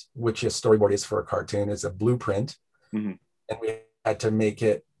blueprints, which a storyboard is for a cartoon, is a blueprint. And we had to make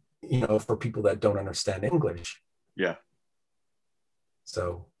it, for people that don't understand English. Yeah.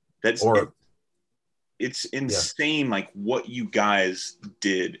 So it's insane, like what you guys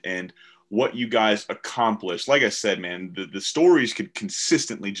did and what you guys accomplished. Like I said, man, the stories could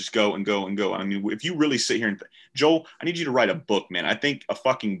consistently just go and go and go. I mean, if you really sit here and Joel, I need you to write a book, man. I think a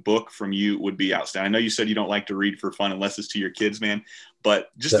fucking book from you would be outstanding. I know you said you don't like to read for fun unless it's to your kids, man, but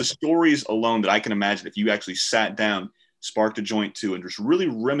just the stories alone that I can imagine, if you actually sat down, sparked a joint to, and just really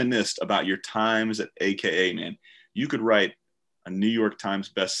reminisced about your times at AKA, man, you could write a New York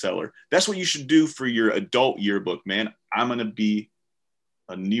Times bestseller. That's what you should do for your adult yearbook, man. I'm going to be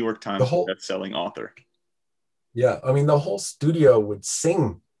a New York Times best-selling author. Yeah, I mean, the whole studio would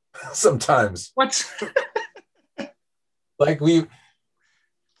sing sometimes. What? Like Please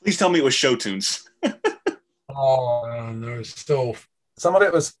tell me it was show tunes. Oh, there was still some of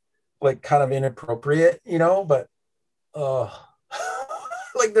it was like kind of inappropriate, but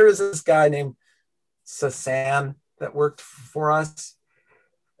like there was this guy named Sasan that worked for us,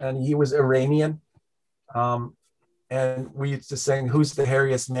 and he was Iranian. And we used to sing, "Who's the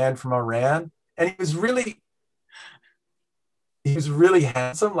hairiest man from Iran?" And he was really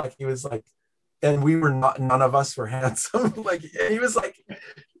handsome. Like he was like, and we were not, none of us were handsome. Like he was like,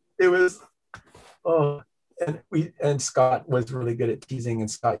 it was, and Scott was really good at teasing,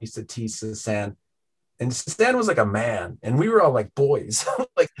 and Scott used to tease Sasan. And Sasan was like a man, and we were all like boys,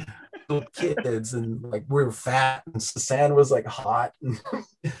 like little kids, and like we were fat, and Sasan was like hot.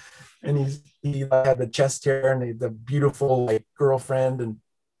 And he had the chest hair and the beautiful like girlfriend,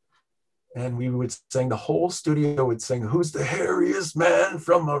 and we would sing, the whole studio would sing, "Who's the hairiest man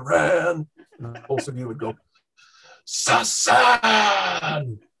from Iran?" And the whole studio would go,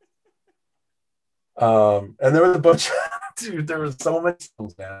 "Sasan!" And there was a bunch dude, there was so many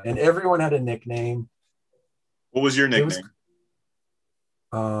songs, man, and everyone had a nickname. What was your nickname?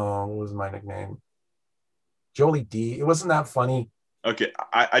 What was my nickname? Jolie D. It wasn't that funny. Okay,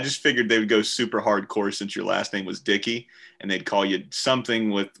 I just figured they would go super hardcore since your last name was Dickie, and they'd call you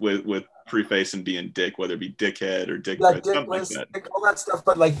something with preface and being Dick, whether it be Dickhead or Dick, like something like that. All that stuff.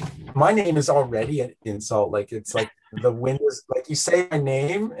 But like my name is already an insult. Like it's like the wind is like, you say my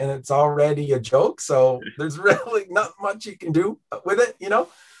name and it's already a joke. So there's really not much you can do with it,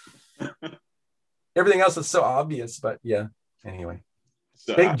 Everything else is so obvious. But yeah. Anyway,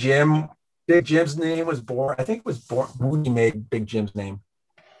 so, Big Jim's name was born. I think it was born. Woody made Big Jim's name.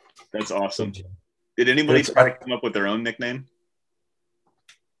 That's awesome. Did anybody try to come up with their own nickname?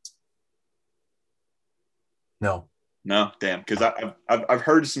 No, damn. Because I've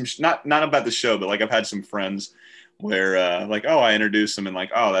heard some not about the show, but like I've had some friends where like, oh, I introduced them and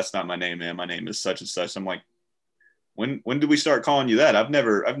like, oh, that's not my name, man. My name is such and such. I'm like, when did we start calling you that? I've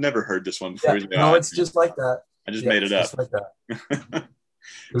never heard this one before. Yeah, no, it's just like that. I just made it up. Just like that.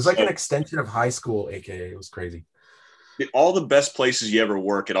 It was like an extension of high school, AKA. It was crazy. All the best places you ever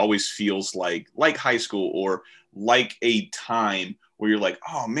work, it always feels like high school or like a time where you're like,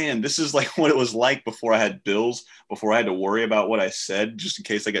 oh man, this is like what it was like before I had bills, before I had to worry about what I said just in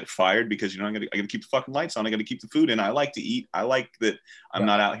case I get fired, because I gotta keep the fucking lights on, I gotta keep the food in, I like to eat, I like that I'm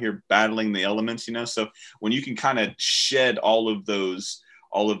not out here battling the elements, So when you can kind of shed all of those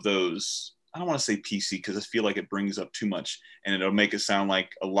I don't want to say PC because I feel like it brings up too much and it'll make it sound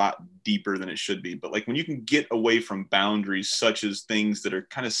like a lot deeper than it should be. But like when you can get away from boundaries, such as things that are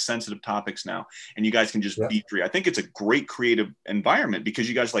kind of sensitive topics now, and you guys can just be free. I think it's a great creative environment because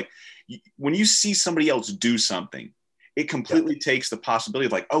you guys when you see somebody else do something, it completely takes the possibility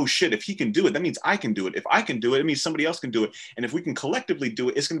of like, oh shit, if he can do it, that means I can do it. If I can do it, it means somebody else can do it. And if we can collectively do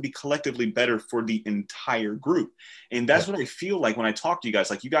it, it's going to be collectively better for the entire group. And that's what I feel like when I talk to you guys.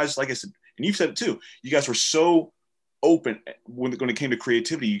 Like you guys, like I said, and you've said it too, you guys were so open when it came to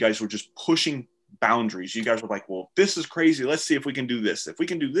creativity. You guys were just pushing boundaries. You guys were like, well, this is crazy. Let's see if we can do this. If we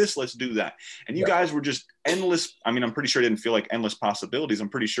can do this, let's do that. And you guys were just endless. I mean, I'm pretty sure it didn't feel like endless possibilities. I'm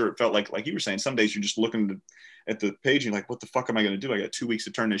pretty sure it felt like you were saying, some days you're just looking at the page and you're like, what the fuck am I going to do? I got 2 weeks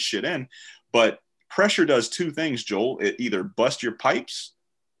to turn this shit in. But pressure does two things, Joel. It either busts your pipes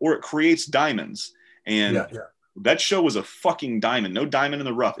or it creates diamonds. And that show was a fucking diamond. No diamond in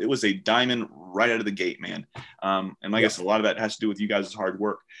the rough. It was a diamond right out of the gate, man. And like I said, a lot of that has to do with you guys' hard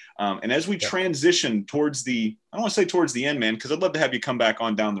work. And as we transition towards I don't want to say towards the end, man, because I'd love to have you come back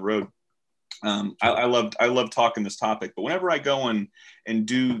on down the road. I love talking this topic, but whenever I go and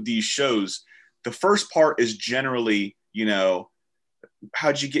do these shows, the first part is generally,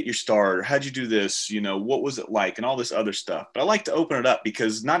 how'd you get your start? Or how'd you do this? What was it like? And all this other stuff. But I like to open it up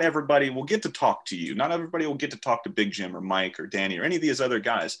because not everybody will get to talk to you. Not everybody will get to talk to Big Jim or Mike or Danny or any of these other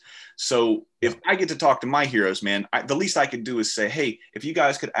guys. So if I get to talk to my heroes, man, the least I could do is say, hey, if you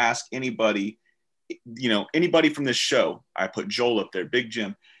guys could ask anybody, anybody from this show, I put Joel up there, Big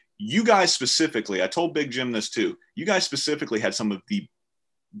Jim, you guys specifically, I told Big Jim this too. You guys specifically had some of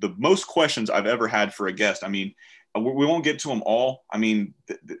the most questions I've ever had for a guest. I mean, we won't get to them all. I mean,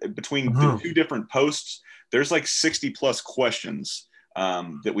 between the two different posts, there's like 60 plus questions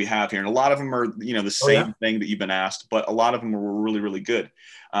that we have here. And a lot of them are, the same thing that you've been asked, but a lot of them were really, really good.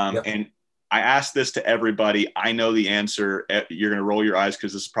 And I asked this to everybody. I know the answer. You're going to roll your eyes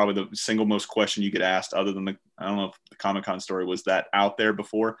because this is probably the single most question you get asked other than I don't know if the Comic-Con story was that out there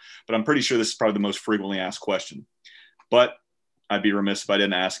before, but I'm pretty sure this is probably the most frequently asked question. But I'd be remiss if I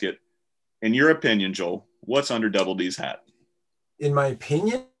didn't ask it. In your opinion, Joel, what's under Double D's hat? In my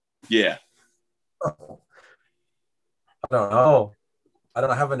opinion? Yeah. I don't know. I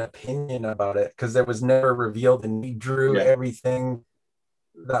don't have an opinion about it because it was never revealed and he drew everything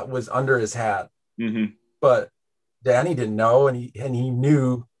that was under his hat. Mm-hmm. But Danny didn't know and he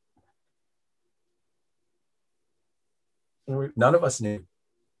knew. None of us knew.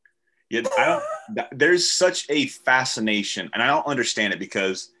 Yeah, there's such a fascination and I don't understand it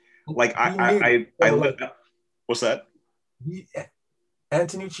because like I what's that?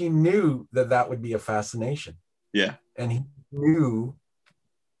 Antonucci knew that would be a fascination. Yeah. And he knew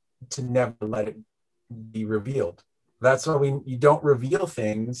to never let it be revealed. That's why you don't reveal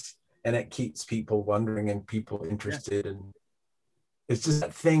things and it keeps people wondering and people interested. And it's just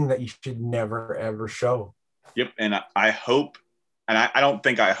that thing that you should never, ever show. Yep. And I hope, and I don't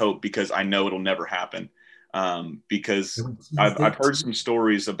think I hope because I know it'll never happen. Because I've heard some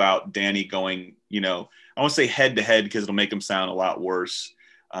stories about Danny going, I won't say head to head because it'll make him sound a lot worse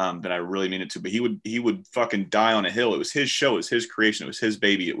than I really mean it to, but he would fucking die on a hill. It was his show. It was his creation. It was his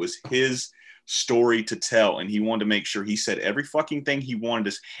baby. It was his story to tell. And he wanted to make sure he said every fucking thing he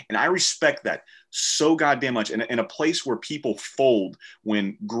wanted to. And I respect that so goddamn much. And in a place where people fold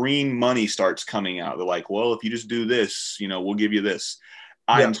when green money starts coming out, they're like, well, if you just do this, we'll give you this.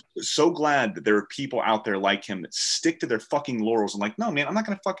 I'm so glad that there are people out there like him that stick to their fucking laurels and like, no, man, I'm not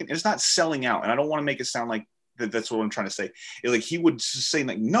going to fucking, it's not selling out. And I don't want to make it sound like that's what I'm trying to say. Like he would just say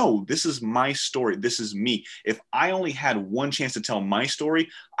like, no, this is my story. This is me. If I only had one chance to tell my story,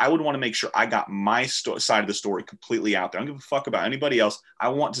 I would want to make sure I got my side of the story completely out there. I don't give a fuck about anybody else. I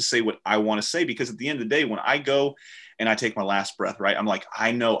want to say what I want to say because at the end of the day, when I go and I take my last breath, right? I'm like,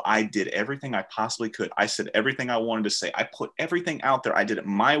 I know I did everything I possibly could. I said everything I wanted to say. I put everything out there. I did it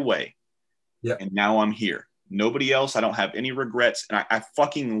my way. Yeah. And now I'm here. Nobody else. I don't have any regrets. And I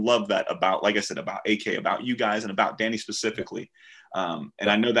fucking love that about, like I said, about AK, about you guys and about Danny specifically. And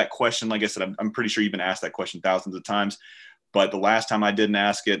I know that question, like I said, I'm pretty sure you've been asked that question thousands of times. But the last time I didn't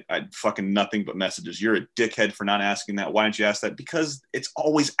ask it, I fucking nothing but messages. You're a dickhead for not asking that. Why didn't you ask that? Because it's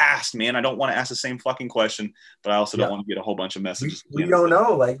always asked, man. I don't want to ask the same fucking question, but I also don't want to get a whole bunch of messages. We don't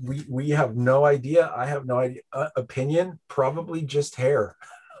know. Like we have no idea. I have no idea. Opinion, probably just hair.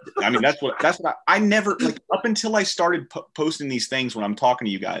 I mean, that's what I never, like, up until I started posting these things when I'm talking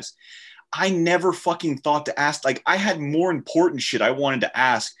to you guys, I never fucking thought to ask. Like, I had more important shit I wanted to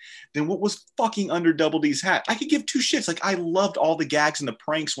ask than what was fucking under Double D's hat. I could give two shits. Like, I loved all the gags and the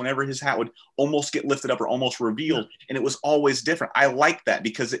pranks whenever his hat would almost get lifted up or almost revealed. And it was always different. I liked that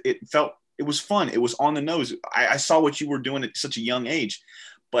because it It was fun. It was on the nose. I saw what you were doing at such a young age,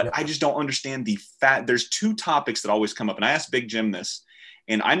 but I just don't understand there's two topics that always come up. And I asked Big Jim this,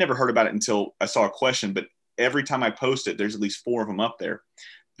 and I never heard about it until I saw a question, but every time I post it, there's at least 4 of them up there.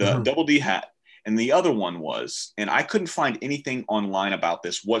 The Double D hat. And the other one was, and I couldn't find anything online about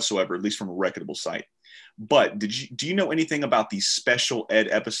this whatsoever, at least from a reputable site. But do you know anything about the special ed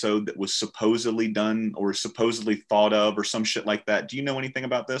episode that was supposedly done or supposedly thought of or some shit like that? Do you know anything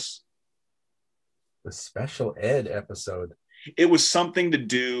about this? The special ed episode. It was something to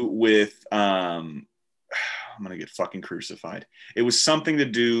do with I'm gonna get fucking crucified. It was something to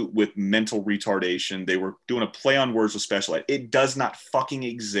do with mental retardation. They were doing a play on words with special ed. It does not fucking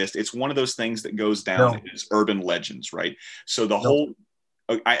exist. It's one of those things that goes down as urban legends, right? So the whole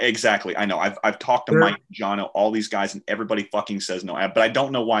exactly. I know. I've talked to Mike, Jono, all these guys, and everybody fucking says no. But I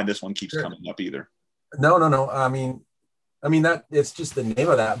don't know why this one keeps coming up either. No. I mean that it's just the name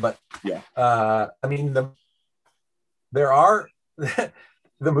of that. But I mean there are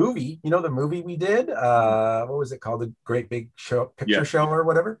the movie. You know the movie we did. What was it called? The Great Big Picture Show or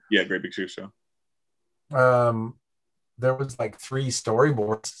whatever. Yeah, Great Big Show. There was like 3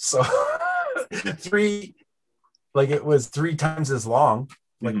 storyboards, so 3. Like it was 3 times as long.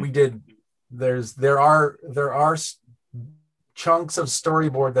 Like we did. There are chunks of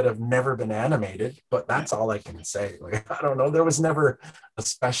storyboard that have never been animated, but that's all I can say. Like I don't know. There was never a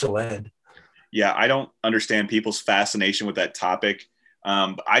special ed. Yeah, I don't understand people's fascination with that topic.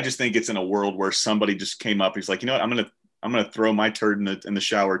 But I just think it's in a world where somebody just came up. He's like, you know what? I'm gonna throw my turd in the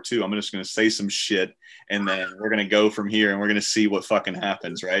shower too. I'm just gonna say some shit, and then we're gonna go from here, and we're gonna see what fucking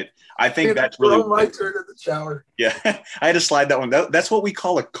happens, right? I think that's really my turd in the shower. Yeah, I had to slide that one. That's what we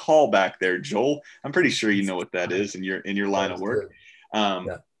call a callback, there, Joel. I'm pretty sure you know what that is in your line of work.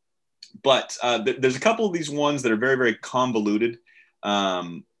 But there's a couple of these ones that are very, very convoluted.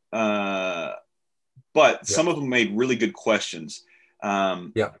 But some of them made really good questions.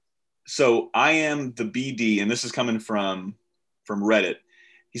 So I am the BD, and this is coming from Reddit.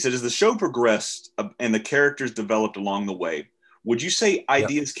 He said, as the show progressed and the characters developed along the way, would you say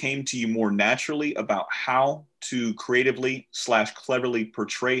ideas came to you more naturally about how to creatively / cleverly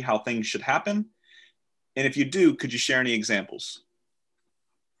portray how things should happen? And if you do, could you share any examples?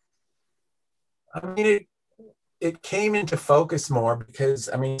 I mean, it came into focus more because,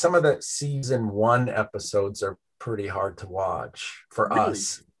 I mean, some of the season 1 episodes are pretty hard to watch for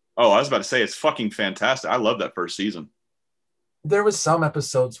us. Oh, I was about to say, it's fucking fantastic. I love that first season. There was some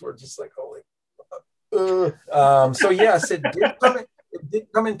episodes where just like, holy. So yes, it did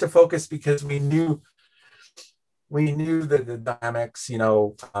come into focus because we knew the dynamics, you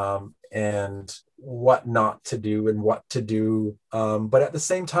know, and what not to do and what to do. But at the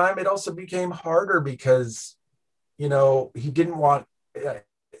same time, it also became harder because, you know, he didn't want,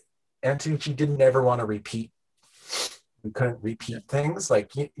 Antonucci didn't ever want to repeat. We couldn't repeat things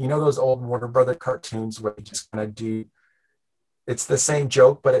like, you know, those old Warner Brother cartoons where you just kind of do, it's the same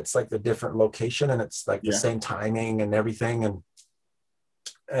joke, but it's like the different location and it's like the same timing and everything.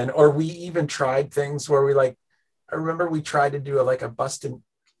 And, or we even tried things where we like, I remember we tried to do a Buster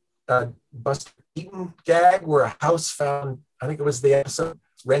Keaton gag where a house found, I think it was the episode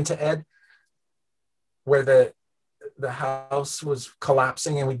Rent-A-Ed, where the house was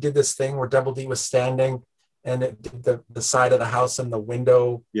collapsing and we did this thing where Double D was standing and it did the side of the house and the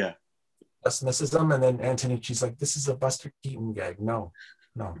window just misses him. And then Antonucci's like, this is a Buster Keaton gag. No.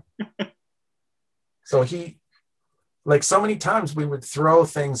 So he, like so many times we would throw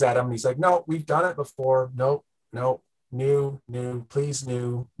things at him. He's like, no, we've done it before. Nope, new, please,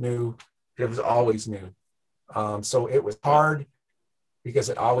 new. It was always new. So it was hard because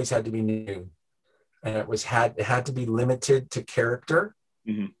it always had to be new. And it had to be limited to character.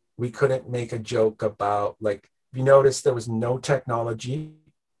 Mm-hmm. We couldn't make a joke about, like, you notice there was no technology.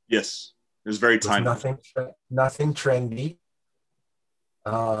 Yes, it was very timely. Nothing trendy.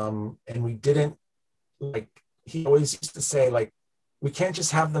 And we didn't, like, he always used to say, like, we can't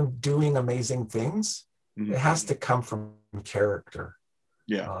just have them doing amazing things. Mm-hmm. It has to come from character.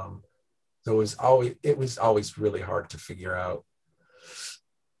 Yeah. So it was always really hard to figure out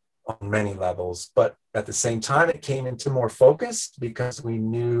on many levels, but at the same time, it came into more focus because we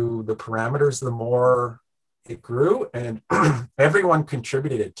knew the parameters, the more it grew, and everyone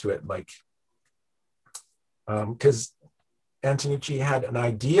contributed to it. Like, because Antonucci had an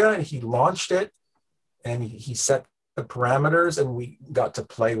idea and he launched it and he set the parameters and we got to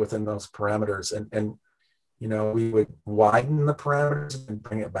play within those parameters. And you know, we would widen the parameters and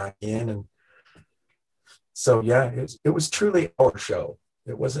bring it back in. And so, yeah, it was truly our show.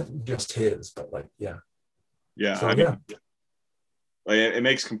 It wasn't just his, but like, yeah. Yeah. So, I mean, Like, it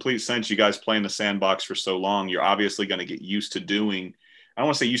makes complete sense. You guys play in the sandbox for so long, you're obviously going to get used to doing, I don't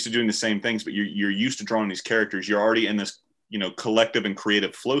want to say used to doing the same things, but you're used to drawing these characters. You're already in this, collective and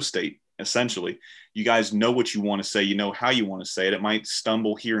creative flow state. Essentially, you guys know what you want to say, you know how you want to say it. It might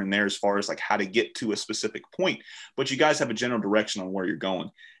stumble here and there as far as like how to get to a specific point, but you guys have a general direction on where you're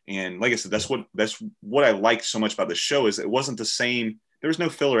going. And like I said, that's what I liked so much about the show, is it wasn't the same. There was no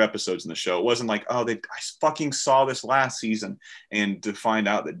filler episodes in the show. It wasn't like, oh, I fucking saw this last season, and to find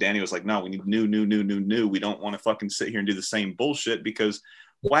out that Danny was like, no, we need new. We don't want to fucking sit here and do the same bullshit, because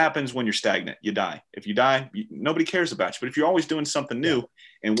what happens when you're stagnant? You die. If you die, nobody cares about you. But if you're always doing something new,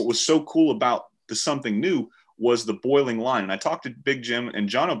 and what was so cool about the something new was the boiling line. And I talked to Big Jim, and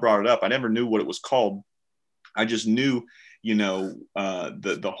Jono brought it up. I never knew what it was called. I just knew,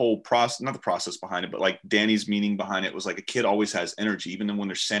 the whole process, not the process behind it, but like Danny's meaning behind it was like a kid always has energy, even when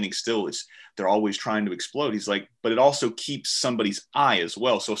they're standing still, they're always trying to explode. He's like, but it also keeps somebody's eye as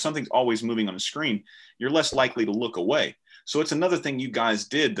well. So if something's always moving on the screen, you're less likely to look away. So it's another thing you guys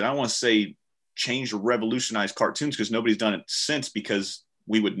did that I want to say changed or revolutionized cartoons, because nobody's done it since, because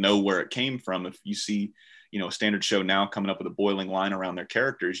we would know where it came from. If you see, a standard show now coming up with a boiling line around their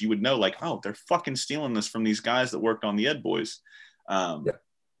characters, you would know like, oh, they're fucking stealing this from these guys that worked on the Ed Boys. But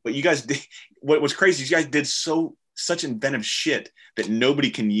you guys did, what was crazy is you guys did such inventive shit that nobody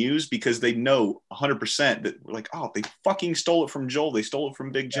can use, because they know 100% that we're like, oh, they fucking stole it from Joel. They stole it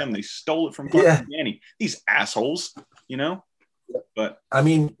from Big Jim. They stole it from fucking Danny. These assholes, But I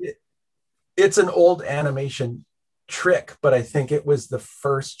mean, it's an old animation trick, but I think it was the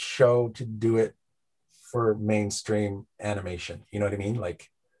first show to do it for mainstream animation. You know what I mean? Like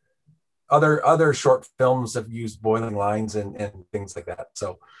other short films have used boiling lines and things like that.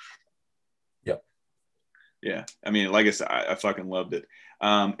 So, yeah. I mean, like I said, I fucking loved it.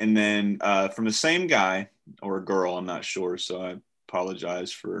 And then from the same guy or girl, I'm not sure. So I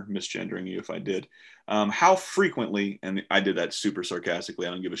apologize for misgendering you if I did. How frequently, and I did that super sarcastically, I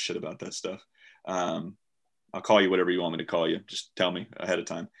don't give a shit about that stuff. I'll call you whatever you want me to call you. Just tell me ahead of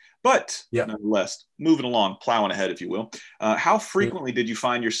time. But nonetheless, moving along, plowing ahead, if you will. How frequently did you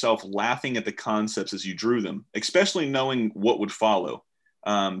find yourself laughing at the concepts as you drew them, especially knowing what would follow?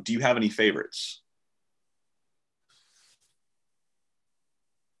 Do you have any favorites?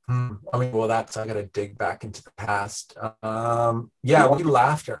 I mean, well, I got to dig back into the past. We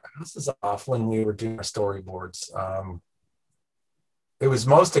laughed our asses off when we were doing our storyboards. It was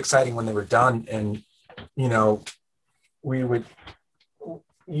most exciting when they were done, and we would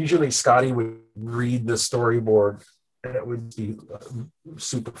usually Scotty would read the storyboard, and it would be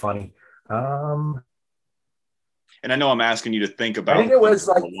super funny. And I know I'm asking you to think about it was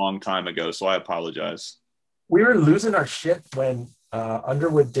like a long time ago, so I apologize. We were losing our shit when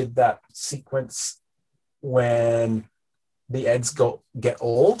Underwood did that sequence when the Eds get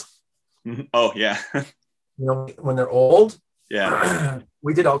old. Mm-hmm. Oh yeah. When they're old. Yeah.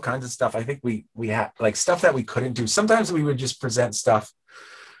 We did all kinds of stuff. I think we had like stuff that we couldn't do. Sometimes we would just present stuff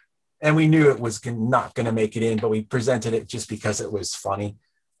and we knew it was not going to make it in, but we presented it just because it was funny.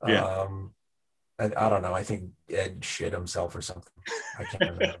 Yeah. And I don't know. I think Ed shit himself or something. I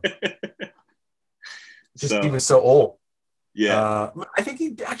can't remember. He was so old. Yeah. I think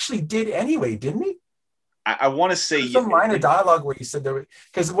he actually did anyway, didn't he? I want to say some line of dialogue where he said there,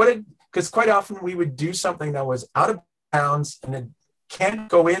 because quite often we would do something that was out of bounds and it can't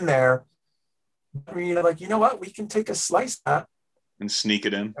go in there. I mean, like, you know what? We can take a slice of that and sneak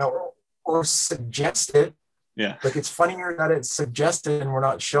it in, or suggest it. Yeah. Like, it's funnier that it's suggested and we're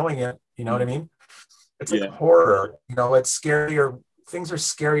not showing it. You know what I mean? It's like horror. It's scarier. Things are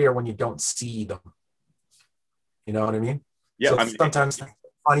scarier when you don't see them. You know what I mean? Yeah. So sometimes it's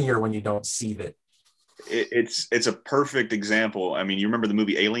funnier when you don't see it. It's a perfect example. I mean, you remember the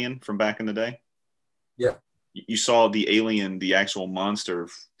movie Alien from back in the day? Yeah. You saw the alien, the actual monster,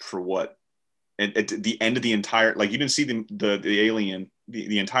 for what? At the end of the entire, like, you didn't see the alien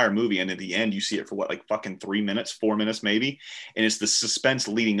the entire movie, and at the end you see it for what, like fucking 3 minutes, 4 minutes maybe, and it's the suspense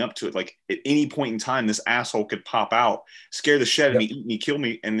leading up to it. Like, at any point in time, this asshole could pop out, scare the shit out of me, eat me, kill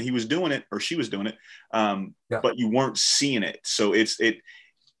me, and he was doing it, or she was doing it, but you weren't seeing it. So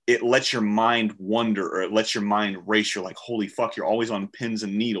it lets your mind wonder, or it lets your mind race. You're like, holy fuck, you're always on pins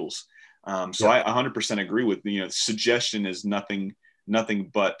and needles. I 100% agree with, suggestion is nothing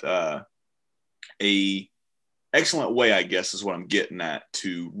but a excellent way, I guess, is what I'm getting at,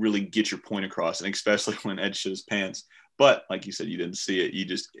 to really get your point across, and especially when Ed shit his pants. But like you said, you didn't see it; you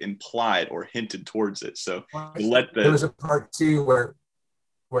just implied or hinted towards it. So there was a part too where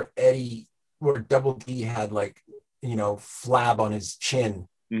Double D had, like, flab on his chin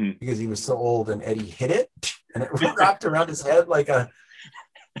because he was so old, and Eddie hit it. and it wrapped around his head like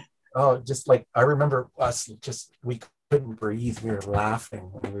just like, I remember us just, we couldn't breathe. We were laughing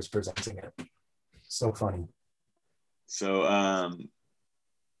when he was presenting it. So funny. So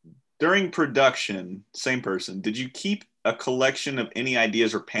during production, same person, did you keep a collection of any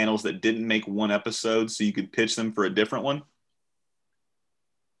ideas or panels that didn't make one episode so you could pitch them for a different one?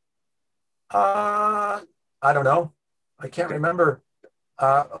 I don't know. I can't remember.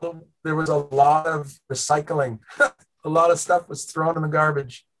 There was a lot of recycling. A lot of stuff was thrown in the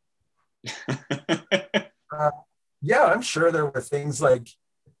garbage. Yeah, I'm sure there were things like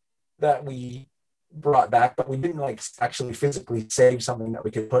that we brought back, but we didn't like actually physically save something that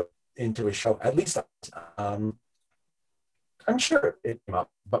we could put into a show. At least I'm sure it came up,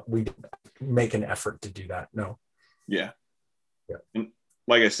 but we didn't make an effort to do that. No. Yeah. Yeah. And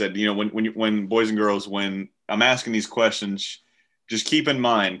like I said, you know, when boys and girls, when I'm asking these questions, just keep in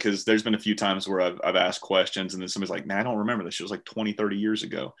mind, because there's been a few times where I've asked questions and then somebody's like, man, I don't remember this. It was like 20, 30 years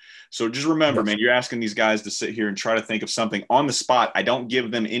ago. So just remember, Yes. man, you're asking these guys to sit here and try to think of something on the spot. I don't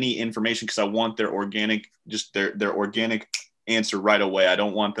give them any information because I want their organic, just their organic answer right away. I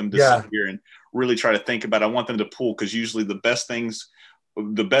don't want them to sit here and really try to think about it. I want them to pull, because usually the best thing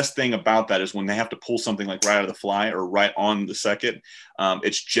about that is when they have to pull something like right out of the fly or right on the second.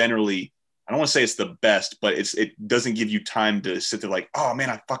 It's generally, I don't want to say it's the best, but it doesn't give you time to sit there like, oh man,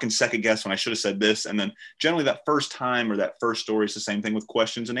 I fucking second guessed when I should have said this. And then generally that first time or that first story is the same thing with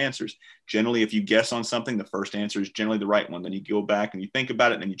questions and answers. Generally, if you guess on something, the first answer is generally the right one. Then you go back and you think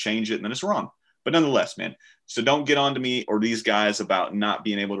about it and then you change it and then it's wrong. But nonetheless, man, so don't get on to me or these guys about not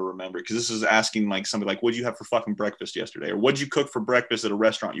being able to remember, because this is asking like somebody like, what'd you have for fucking breakfast yesterday? Or what'd you cook for breakfast at a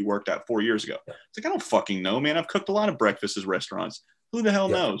restaurant you worked at 4 years ago? It's like, I don't fucking know, man. I've cooked a lot of breakfasts at restaurants. Who the hell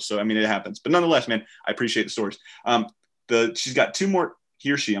knows? So, I mean, it happens. But nonetheless, man, I appreciate the stories. She's got two more,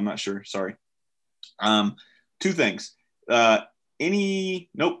 he or she, I'm not sure. Sorry. Two things. Nope,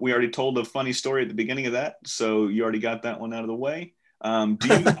 we already told a funny story at the beginning of that. So you already got that one out of the way.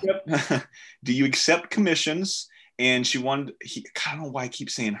 Do you accept commissions? And she wanted, I don't know why I keep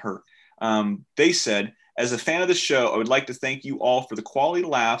saying her. They said, as a fan of the show, I would like to thank you all for the quality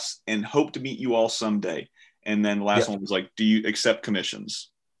laughs and hope to meet you all someday. And then the last one was like, do you accept commissions?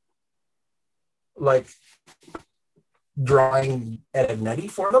 Like drawing Ed and Eddy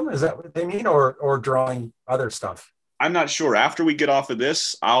for them? Is that what they mean? Or drawing other stuff? I'm not sure. After we get off of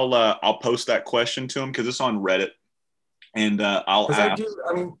this, I'll post that question to him because it's on Reddit. And I'll ask.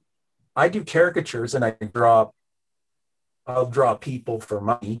 I do caricatures and I'll draw people for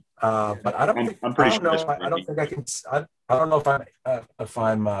money. But I don't think if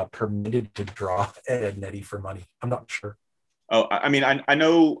I'm permitted to draw Ed and Eddy for money. I'm not sure. Oh, I mean, I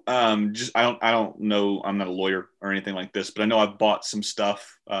know. I don't know. I'm not a lawyer or anything like this, but I know I've bought some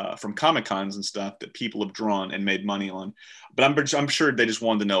stuff from Comic Cons and stuff that people have drawn and made money on. But I'm sure they just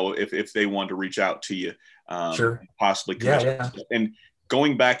wanted to know if they wanted to reach out to you, sure, possibly. Yeah. And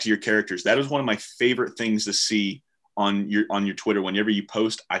going back to your characters, that is one of my favorite things to see on your Twitter. Whenever you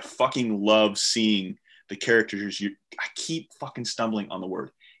post, I fucking love seeing the characters. I keep fucking stumbling on the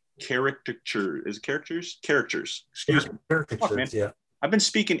word. Characters. Excuse me. Fuck, man. Yeah. I've been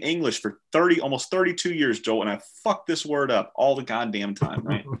speaking English for almost 32 years, Joel, and I fuck this word up all the goddamn time,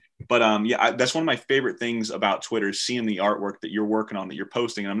 right? But that's one of my favorite things about Twitter is seeing the artwork that you're working on, that you're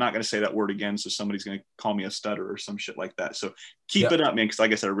posting. And I'm not going to say that word again, so somebody's going to call me a stutter or some shit like that. So keep it up, man, because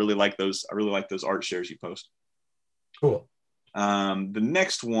like I said, I really like those art shares you post. Cool. The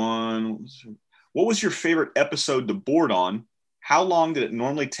next one, what was your favorite episode to board on? How long did it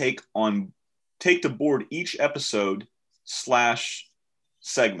normally take to board each episode /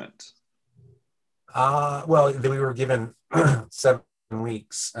 segment? Well, we were given 7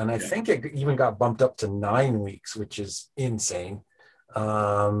 weeks, and I think it even got bumped up to 9 weeks, which is insane.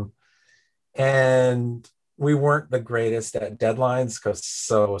 And we weren't the greatest at deadlines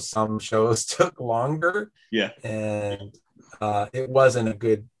so some shows took longer. Yeah. And it wasn't a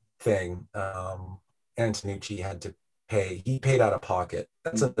good thing. Antonucci had to pay. He paid out of pocket.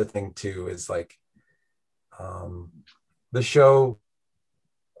 That's another thing too, is like the show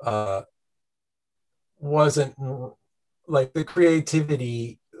wasn't like the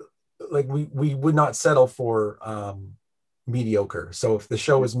creativity, like we would not settle for mediocre. So if the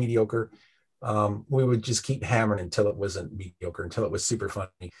show was mediocre, we would just keep hammering until it wasn't mediocre, until it was super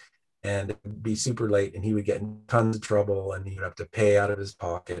funny. And it'd be super late and he would get in tons of trouble and he would have to pay out of his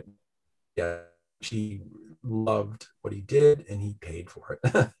pocket. Yeah, she loved what he did and he paid for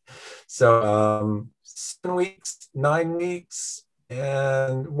it. So 7 weeks, 9 weeks.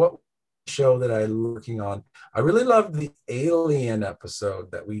 And what show that I'm working on, I really loved the Alien episode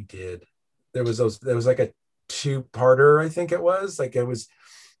that we did. There was like a 2-parter, I think it was. Like it was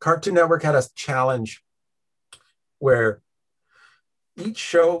Cartoon Network had a challenge where each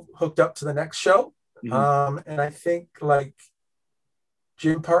show hooked up to the next show. And I think like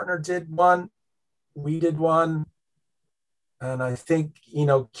Jim Partner did one, we did one, and I think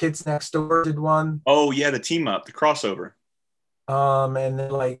Kids Next Door did one. Oh yeah, the team up, the crossover. And then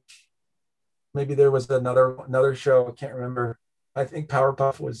like maybe there was another show, I can't remember. I think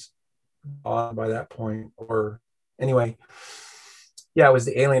Powerpuff was on by that point, or anyway, yeah, it was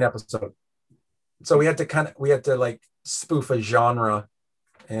the Alien episode. So we had to like spoof a genre,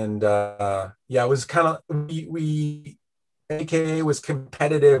 and yeah, it was kind of we AKA was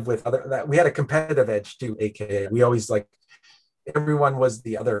competitive with other, that we had a competitive edge too. AKA we always like, everyone was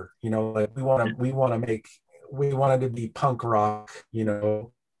the other, like we wanted to be punk rock,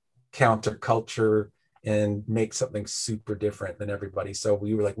 counterculture, and make something super different than everybody. So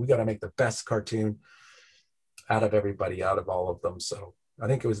we were like, we got to make the best cartoon out of everybody, out of all of them. So I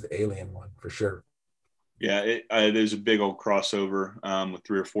think it was the Alien one for sure. Yeah, there's a big old crossover with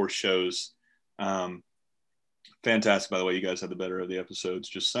 3 or 4 shows. Fantastic, by the way. You guys had the better of the episodes.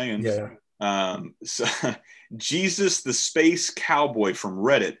 Just saying. Yeah. So, Jesus the Space Cowboy from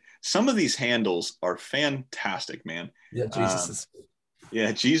Reddit. Some of these handles are fantastic, man. Yeah, Jesus.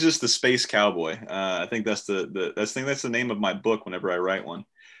 Yeah, Jesus the Space Cowboy. I think that's the name of my book whenever I write one.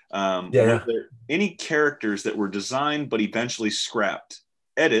 Were there any characters that were designed but eventually scrapped?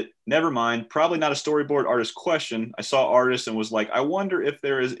 Edit, never mind. Probably not a storyboard artist question. I saw artists and was like, I wonder if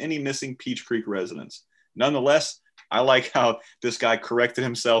there is any missing Peach Creek residents. Nonetheless, I like how this guy corrected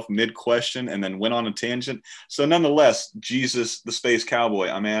himself mid-question and then went on a tangent. So nonetheless, Jesus the Space Cowboy,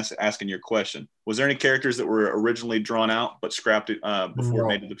 I'm asking your question. Was there any characters that were originally drawn out but scrapped it before it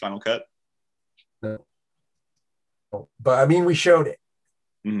made it to the final cut? No. But I mean, we showed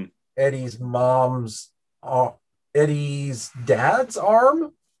Eddie's dad's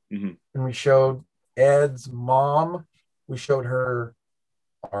arm, and we showed Ed's mom. We showed her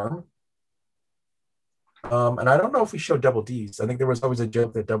arm. And I don't know if we showed Double D's. I think there was always a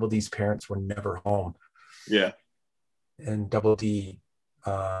joke that Double D's parents were never home. Yeah. And Double D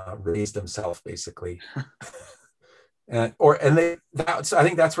raised himself basically. I think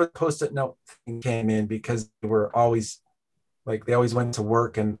that's where the Post-it note thing came in, because they always went to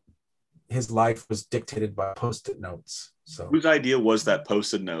work and his life was dictated by Post-it notes. So whose idea was that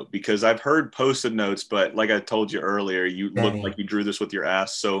Post-it note? Because I've heard Post-it notes, but like I told you earlier, you looked like you drew this with your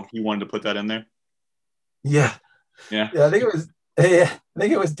ass. So you wanted to put that in there? Yeah. I think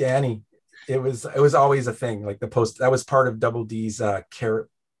it was Danny. It was always a thing, like the post that was part of Double D's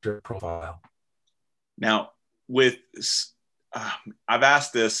character profile. Now, I've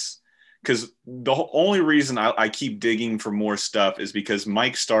asked this because the only reason I keep digging for more stuff is because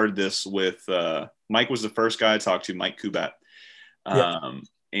Mike started this with Mike was the first guy I talked to, Mike Kubat.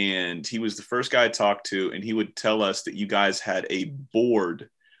 And he was the first guy I talked to, and he would tell us that you guys had a board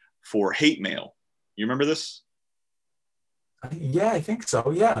for hate mail. You remember this? Yeah, I think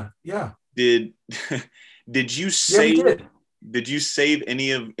so. Yeah. Did you save? Yeah, we did. Did you save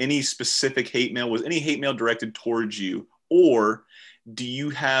any specific hate mail? Was any hate mail directed towards you, or do you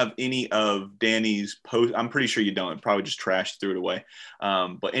have any of Danny's post? I'm pretty sure you don't. It probably just trashed, threw it away.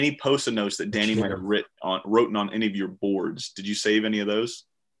 But any Post-it notes that Danny might have written on any of your boards? Did you save any of those?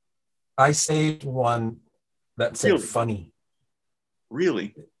 I saved one that said funny.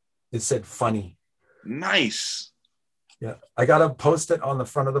 Really? It said funny. Nice. Yeah, I got a Post-it on the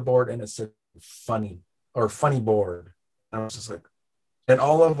front of the board and it said funny, or funny board. And I was just like, and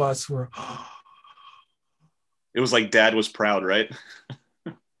all of us were. It was like Dad was proud, right?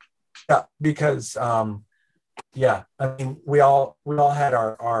 Yeah, because I mean, we all had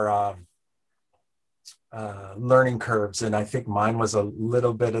our learning curves, and I think mine was a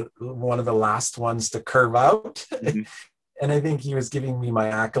little bit of one of the last ones to curve out. And I think he was giving me my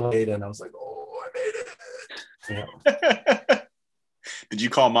accolade, and I was like, oh, I made it. Yeah. Did you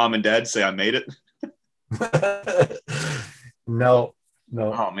call Mom and Dad, say I made it? No.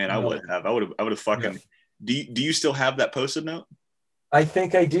 Oh man, I would have fucking. Yeah. Do you still have that Post-it note? I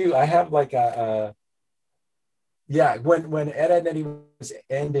think I do. I have like when Ed, Edd n Eddy was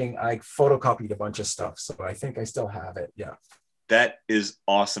ending, I photocopied a bunch of stuff, so I think I still have it. Yeah. That is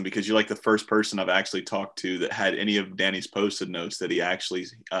awesome, because you're like the first person I've actually talked to that had any of Danny's Post-it notes that they actually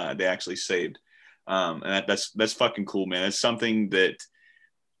saved. And that's fucking cool, man. It's something that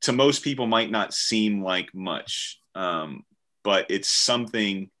to most people might not seem like much, but it's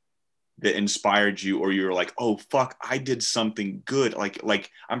something that inspired you, or you're like, oh fuck, I did something good? Like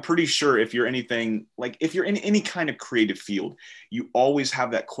I'm pretty sure if you're anything, like if you're in any kind of creative field, you always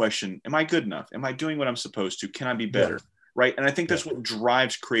have that question: am I good enough? Am I doing what I'm supposed to? Can I be better? Right. And I think that's what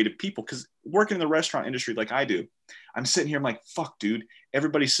drives creative people, because working in the restaurant industry like I do, I'm sitting here, I'm like, fuck, dude,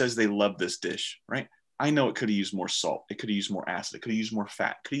 everybody says they love this dish, right? I know it could have used more salt. It could have used more acid. It could have used more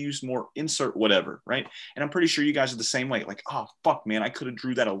fat. Could have used more insert whatever, right? And I'm pretty sure you guys are the same way. Like, oh, fuck, man, I could have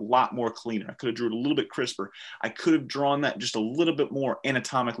drew that a lot more cleaner. I could have drew it a little bit crisper. I could have drawn that just a little bit more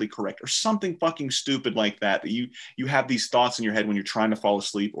anatomically correct, or something fucking stupid like that, that you have these thoughts in your head when you're trying to fall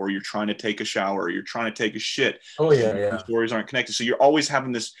asleep, or you're trying to take a shower, or you're trying to take a shit. Oh, yeah, The stories aren't connected. So you're always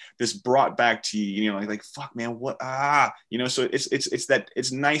having this brought back to you, you know, like fuck, man, what, you know, so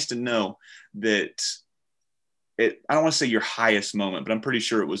it's nice to know that I don't want to say your highest moment, but I'm pretty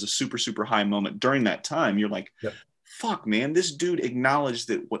sure it was a super, super high moment during that time. You're like, fuck, man, this dude acknowledged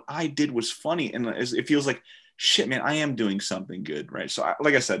that what I did was funny. And it feels like, shit, man, I am doing something good, right? So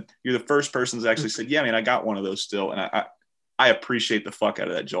like I said, you're the first person that's actually said, yeah, man, I got one of those still. And I appreciate the fuck out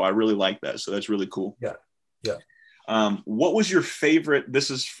of that, Joe. I really like that. So that's really cool. Yeah. What was your favorite? This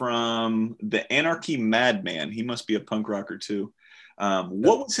is from the Anarchy Madman. He must be a punk rocker too.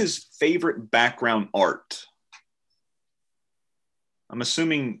 What was his favorite background art? I'm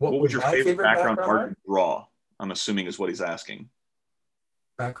assuming, what was your favorite background art to draw? I'm assuming is what he's asking.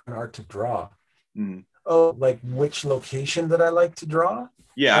 Background art to draw. Mm. Oh, like which location that I like to draw?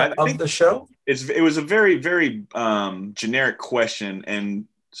 Yeah, of the show. It was a very, very generic question, and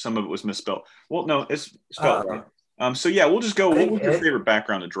some of it was misspelled. Well, no, it's spelled right. So yeah, we'll just go. What was your favorite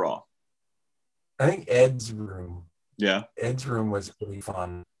background to draw? I think Ed's room. Yeah, Ed's room was really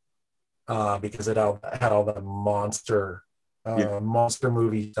fun because it had all the monster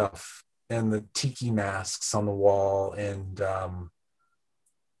movie stuff and the tiki masks on the wall, and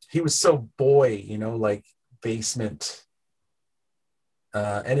he was so boy, you know, like basement,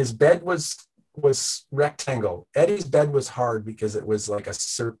 and his bed was rectangle. Eddy's bed was hard because it was like a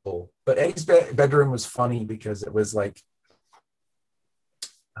circle, but Eddy's bedroom was funny because it was like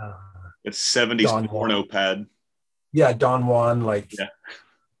it's 70s porno pad. Yeah, Don Juan, like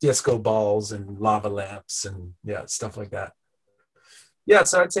disco balls and lava lamps and stuff like that. Yeah,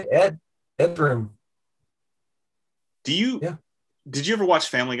 so I'd say Ed's room. Did you ever watch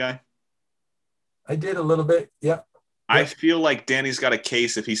Family Guy? I did a little bit, yeah. I feel like Danny's got a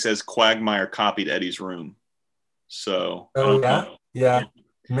case if he says Quagmire copied Eddy's room. So yeah,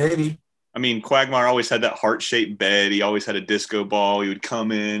 maybe. I mean, Quagmire always had that heart-shaped bed. He always had a disco ball. He would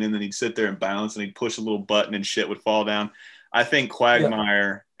come in and then he'd sit there and bounce, and he'd push a little button and shit would fall down. I think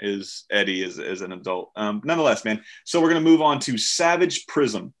Quagmire is Eddy as an adult. Nonetheless, man. So we're gonna move on to Savage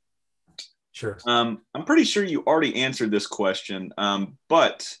Prism. Sure. I'm pretty sure you already answered this question,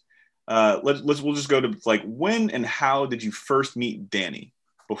 but we'll just go to like, when and how did you first meet Danny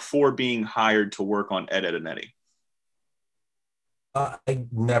before being hired to work on Ed, Edd n Eddy? I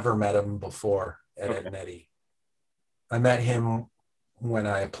never met him before at Ed and Eddy. I met him when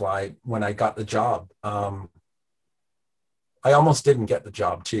I got the job. I almost didn't get the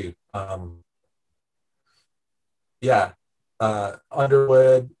job too.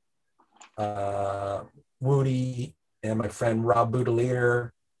 Underwood, Woody, and my friend Rob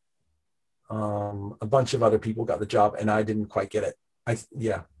Boudelier, a bunch of other people got the job, and I didn't quite get it.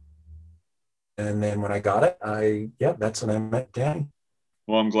 And then when I got it, that's when I met Danny.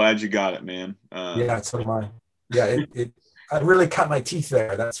 Well, I'm glad you got it, man. So am I. Yeah, I really cut my teeth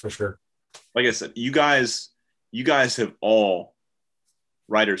there, that's for sure. Like I said, you guys have all,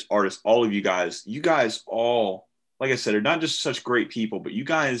 writers, artists, all of you guys all, like I said, are not just such great people, but you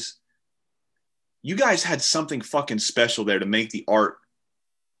guys had something fucking special there to make the art,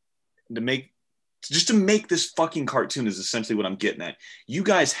 to make this fucking cartoon is essentially what I'm getting at. You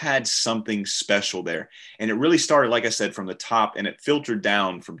guys had something special there. And it really started, like I said, from the top, and it filtered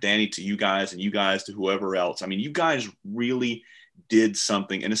down from Danny to you guys, and you guys to whoever else. I mean, you guys really did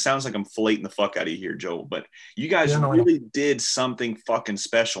something, and it sounds like I'm flating the fuck out of you here, Joe, but you guys really did something fucking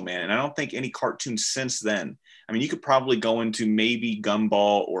special, man. And I don't think any cartoon since then, I mean, you could probably go into maybe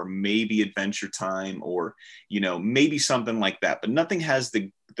Gumball or maybe Adventure Time, or, you know, maybe something like that, but nothing has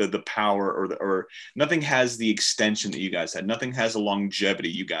the power or nothing has the extension that you guys had. Nothing has the longevity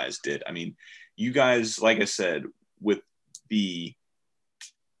you guys did. I mean, you guys, like I said, with the,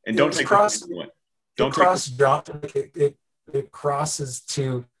 and don't take it crosses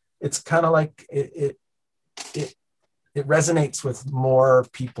to, it's kind of like it resonates with more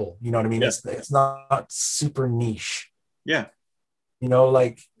people, you know what I mean? It's not super niche, you know,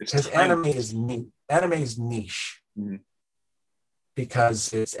 like, because anime is niche. Mm-hmm.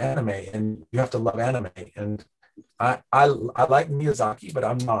 because it's anime and you have to love anime. And I like Miyazaki, but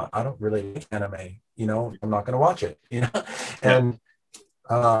I don't really like anime, you know, I'm not going to watch it, you know. Yeah. And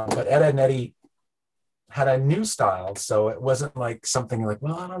but Ed, Edd and Eddy had a new style, so it wasn't like something like,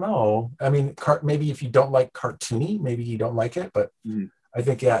 well, I don't know. I mean, maybe if you don't like cartoony, maybe you don't like it, but I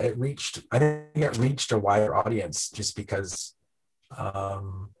think it reached a wider audience just because There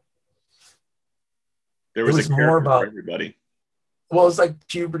it was a was more character for about, everybody. well, it's like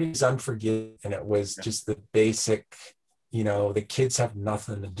puberty's unforgiving, and it was just the basic, you know, the kids have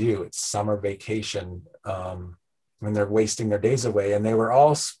nothing to do. It's summer vacation, when they're wasting their days away, and they were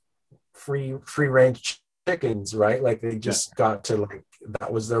all free range chickens, right? Like they just got to, like,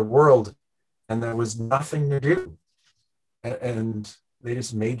 that was their world, and there was nothing to do, and they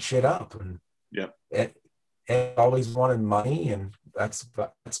just made shit up, and it always wanted money, and that's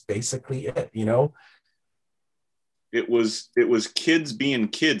basically it, you know. It was kids being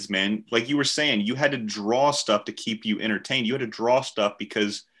kids, man. Like you were saying, you had to draw stuff to keep you entertained. You had to draw stuff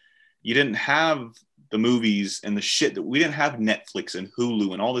because you didn't have the movies and the shit that we didn't have Netflix and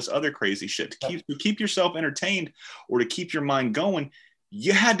Hulu and all this other crazy shit to keep yourself entertained or to keep your mind going.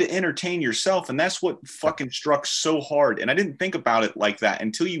 You had to entertain yourself, and that's what fucking struck so hard. And I didn't think about it like that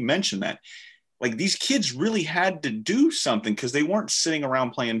until you mentioned that. Like, these kids really had to do something because they weren't sitting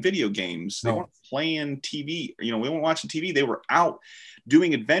around playing video games. They weren't playing TV. You know, we weren't watching TV. They were out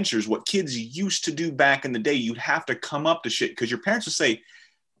doing adventures. What kids used to do back in the day, you'd have to come up to shit because your parents would say,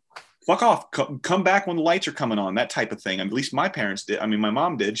 fuck off, come back when the lights are coming on, that type of thing. At least my parents did. I mean, my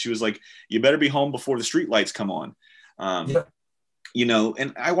mom did. She was like, you better be home before the street lights come on. You know,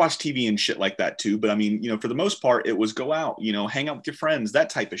 and I watch TV and shit like that too. But I mean, you know, for the most part, it was go out, you know, hang out with your friends, that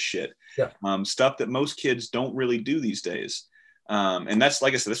type of shit. Stuff that most kids don't really do these days. And that's,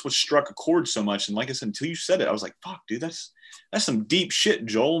 like I said, that's what struck a chord so much. And like I said, until you said it, I was like, fuck, dude, that's some deep shit,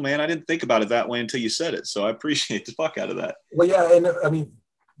 Joel, man. I didn't think about it that way until you said it. So I appreciate the fuck out of that. Well, yeah. And I mean,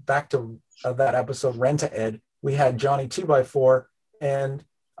 back to that episode, Rent a Ed, we had Johnny 2x4, and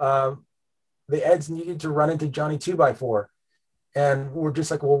the Eds needed to run into Johnny 2x4. And we're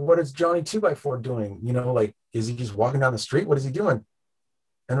just like, well, what is Johnny 2x4 doing? You know, like, is he just walking down the street? What is he doing?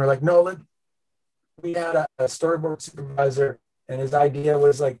 And we're like, no, we had a storyboard supervisor, and his idea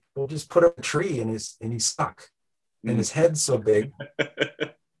was like, we'll just put up a tree, and he's stuck, and his head's so big.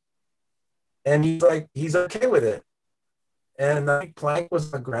 And he's like, he's okay with it. And I think Plank was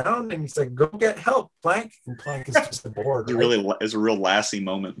on the ground, and he's like, go get help, Plank. And Plank is just bored. It's a real Lassie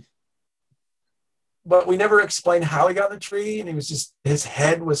moment. But we never explained how he got in the tree, and his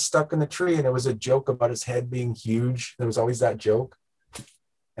head was stuck in the tree, and it was a joke about his head being huge. There was always that joke.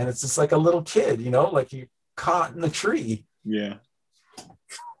 And it's just like a little kid, you know, like he caught in the tree. Yeah.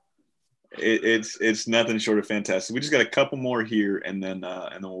 It's nothing short of fantastic. We just got a couple more here, and then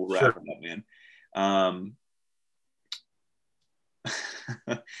we'll wrap it up, man.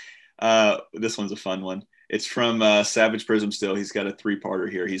 This one's a fun one. It's from Savage Prism still. He's got a 3-parter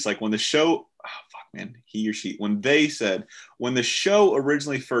here. He's like, when the show, he or she, when the show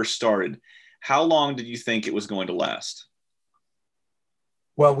originally first started, how long did you think it was going to last?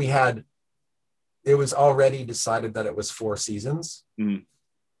 Well, it was already decided that it was 4 seasons. Mm-hmm.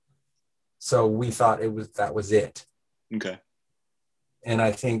 So we thought that was it. Okay. And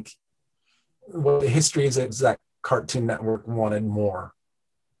I think what the history is that Cartoon Network wanted more.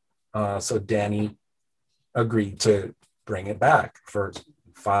 So Danny agreed to bring it back for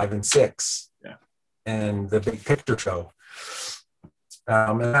 5 and 6. Yeah. And the Big Picture Show.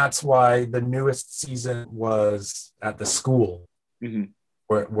 And that's why the newest season was at the school,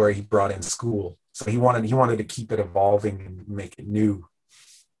 where he brought in school. So he wanted to keep it evolving and make it new.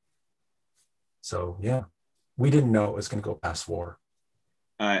 So yeah, we didn't know it was going to go past 4.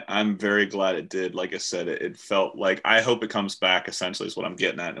 I'm very glad it did. Like I said, it felt like, I hope it comes back, essentially is what I'm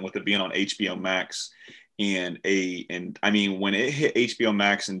getting at. And with it being on HBO Max and I mean, when it hit HBO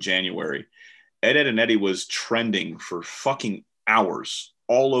Max in January, Ed, Edd and Eddy was trending for fucking hours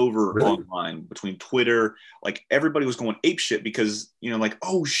all over online, between Twitter. Like, everybody was going ape shit because, you know, like,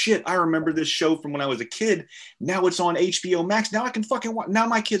 oh shit, I remember this show from when I was a kid. Now it's on HBO Max. Now I can fucking watch. Now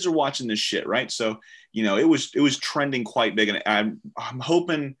my kids are watching this shit, right? So, you know, it was trending quite big, and I'm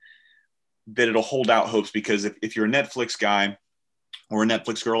hoping that it'll hold out hopes, because if you're a Netflix guy or a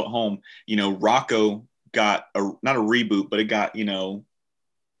Netflix girl at home, you know, Rocco got not a reboot, but it got, you know,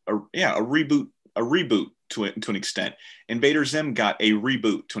 a reboot to an extent. Invader Zim got a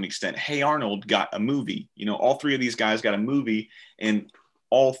reboot to an extent. Hey Arnold got a movie. You know, all 3 of these guys got a movie, and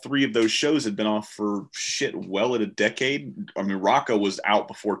all 3 of those shows had been off for well at a decade. I mean, Rocco was out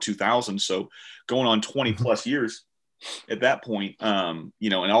before 2000, so going on 20 plus years. at that point, you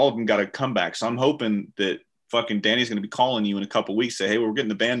know, and all of them got a comeback. So I'm hoping that fucking Danny's going to be calling you in a couple weeks, say, hey, we're getting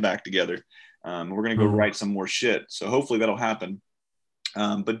the band back together. We're going to go write some more shit. So hopefully that'll happen.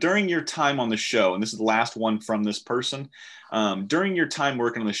 But during your time on the show, and this is the last one from this person, during your time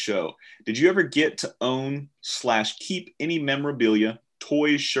working on the show, did you ever get to own / keep any memorabilia,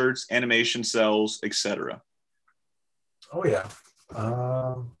 toys, shirts, animation cells, etc.? Oh yeah.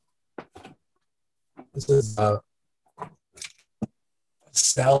 This is a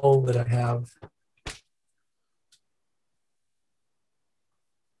cell that I have.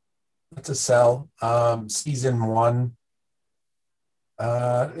 That's a cell. Season 1.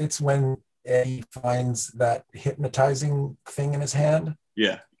 It's when Eddy finds that hypnotizing thing in his hand.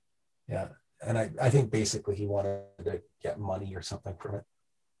 Yeah. Yeah. And I think basically he wanted to get money or something from it.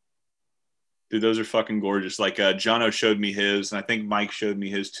 Dude, those are fucking gorgeous. Like Jono showed me his, and I think Mike showed me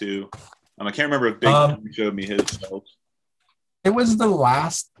his too. I can't remember if Big showed me his. It was the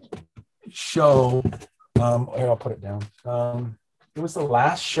last show. Here, I'll put it down. It was the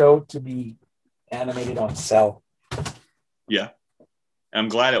last show to be animated on cell. Yeah. I'm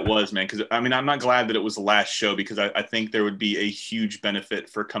glad it was, man, because I mean, I'm not glad that it was the last show, because I think there would be a huge benefit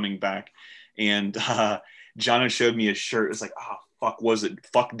for coming back. And Jono showed me a shirt. It's like, oh, fuck, was it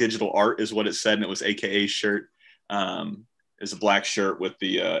fuck digital art is what it said, and it was AKA's shirt. It's a black shirt with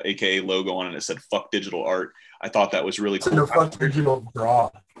the AKA logo on it. It said fuck digital art. I thought that was really cool. No, fuck digital draw.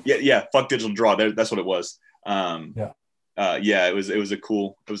 Yeah, fuck digital draw. That's what it was. It was a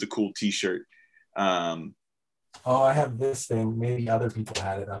cool t-shirt. I have this thing. Maybe other people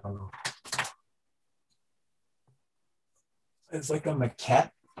had it. I don't know. It's like a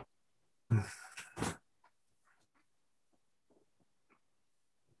maquette.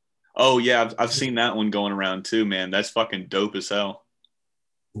 Oh yeah, I've seen that one going around too, man. That's fucking dope as hell.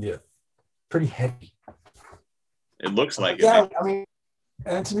 Yeah, pretty heavy. It looks like it. Yeah, I mean,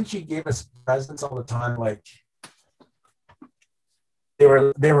 Antonucci gave us presents all the time. Like they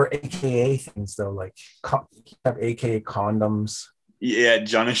were AKA things though. Like have AKA condoms. Yeah,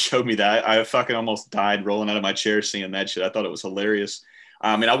 Johnny showed me that. I fucking almost died rolling out of my chair seeing that shit. I thought it was hilarious.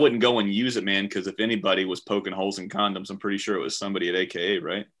 I mean, I wouldn't go and use it, man, because if anybody was poking holes in condoms, I'm pretty sure it was somebody at AKA,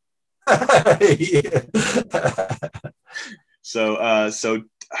 right? So,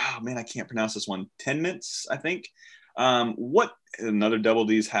 oh man, I can't pronounce this one. 10 minutes, I think. What another Double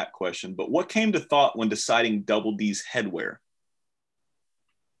D's hat question? But what came to thought when deciding Double D's headwear?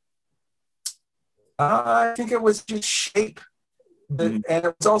 I think it was just shape, and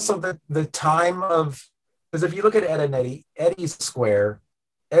it was also the time of, because if you look at Ed and Eddy, Eddy's a square,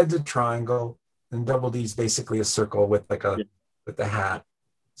 Ed's a triangle, and Double D's basically a circle with like a with the hat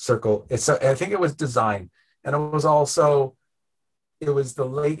circle. I think it was design, and it was the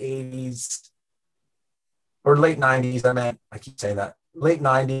late 80s or late 90s. I keep saying that, late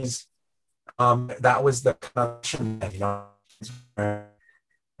 90s. That was the connection, you know.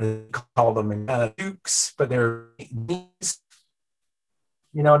 They call them dukes, but they're, you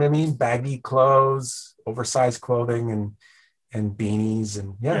know what I mean? Baggy clothes, oversized clothing, and beanies,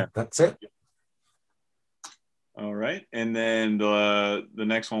 and that's it. All right, and then the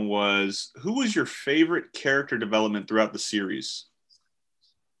next one was, who was your favorite character development throughout the series?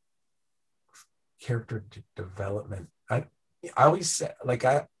 Character development. I always say, like,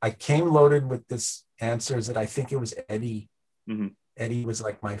 I came loaded with this answers that I think it was Eddy. Mm-hmm. Eddy was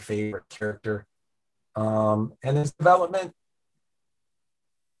like my favorite character. And his development,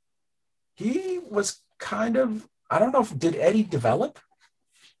 he was kind of, I don't know, did Eddy develop?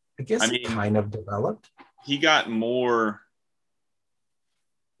 I guess he kind of developed. He got more,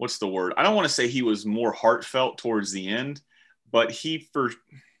 what's the word? I don't want to say he was more heartfelt towards the end, but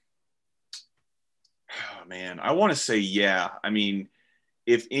I want to say, yeah. I mean,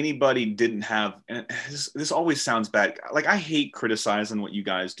 if anybody didn't have, and this always sounds bad. Like, I hate criticizing what you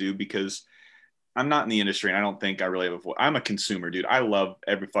guys do because I'm not in the industry and I don't think I really have a voice. I'm a consumer, dude. I love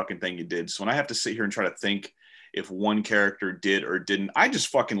every fucking thing you did. So when I have to sit here and try to think if one character did or didn't, I just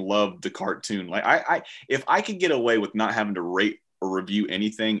fucking love the cartoon. Like, if I could get away with not having to rate or review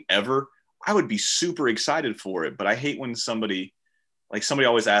anything ever, I would be super excited for it. But I hate when somebody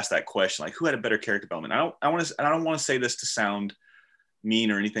always asks that question, like, who had a better character development? I don't want to say this to sound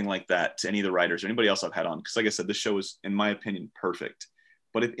mean or anything like that to any of the writers or anybody else I've had on, because like I said, this show is, in my opinion, perfect.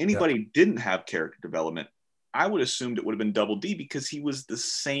 But if anybody didn't have character development, I would assumed it would have been Double D, because he was the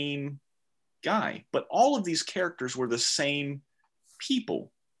same guy. But all of these characters were the same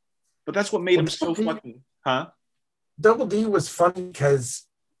people. But that's what made him so fucking, Double D was funny because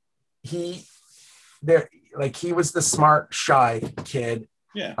he was the smart, shy kid,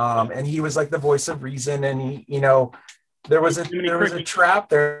 Yeah. And he was like the voice of reason. And he, you know, there was a trap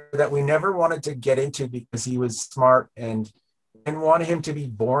there that we never wanted to get into because he was smart and didn't want him to be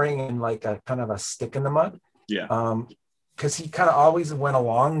boring and like a kind of a stick in the mud. Yeah. Because he kind of always went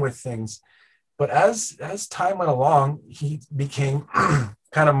along with things. But as time went along, he became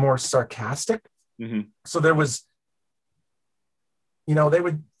kind of more sarcastic. Mm-hmm. So there was, you know,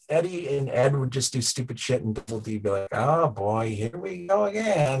 Eddie and Ed would just do stupid shit, and Double D be like, "Oh boy, here we go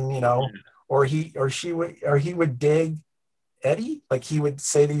again," you know, or he would dig Eddy, like he would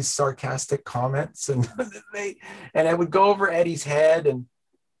say these sarcastic comments, and and it would go over Eddie's head, and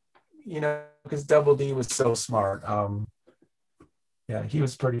you know, because Double D was so smart. Yeah, he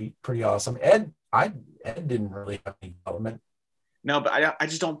was pretty awesome. Ed didn't really have any development. No, but I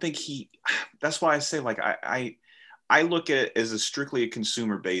just don't think that's why I say, like, I look at it as strictly a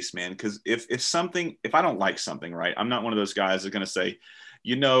consumer base, man. Because if I don't like something, right, I'm not one of those guys that are going to say,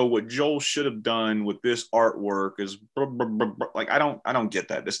 you know, what Joel should have done with this artwork is blah, blah, blah, blah. Like, I don't get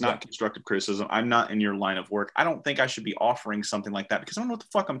that. It's not constructive criticism. I'm not in your line of work. I don't think I should be offering something like that because I don't know what the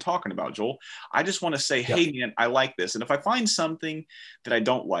fuck I'm talking about, Joel. I just want to say, hey, man, I like this. And if I find something that I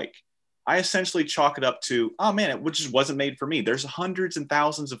don't like, I essentially chalk it up to, oh man, it just wasn't made for me. There's hundreds and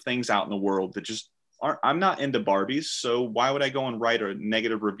thousands of things out in the world that just aren't. I'm not into Barbies, so why would I go and write a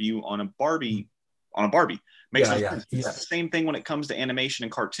negative review on a Barbie? Makes no sense. It's the same thing when it comes to animation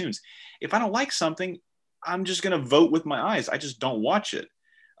and cartoons. If I don't like something, I'm just gonna vote with my eyes. I just don't watch it.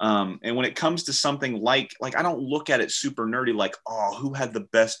 And when it comes to something like I don't look at it super nerdy, like, oh, who had the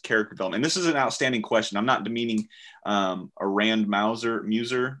best character development? And this is an outstanding question. I'm not demeaning Arando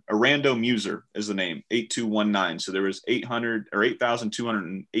Muser is the name, 8219. So there was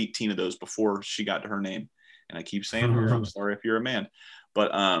 8,218 of those before she got to her name. And I keep saying her. I'm sorry if you're a man,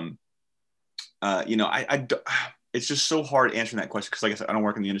 but you know, it's just so hard answering that question because, like I said, I don't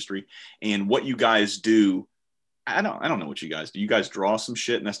work in the industry, and what you guys do. I don't know what you guys do. You guys draw some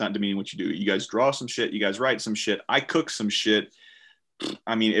shit, and that's not demeaning what you do. You guys draw some shit. You guys write some shit. I cook some shit.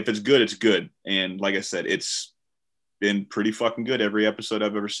 I mean, if it's good, it's good. And like I said, it's been pretty fucking good. Every episode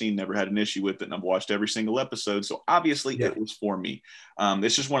I've ever seen, never had an issue with it. And I've watched every single episode. So obviously it was for me.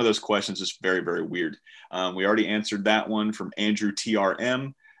 It's just one of those questions that's very, very weird. We already answered that one from Andrew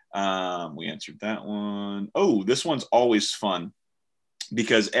TRM. We answered that one. Oh, this one's always fun,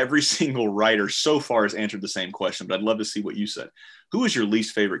 because every single writer so far has answered the same question, but I'd love to see what you said. Who is your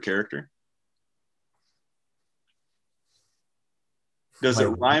least favorite character? Does it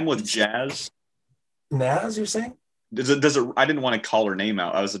rhyme with Jazz? Naz, you're saying? Does it? I didn't want to call her name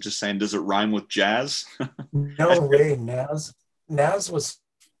out. I was just saying, does it rhyme with Jazz? No way, Naz. Naz was,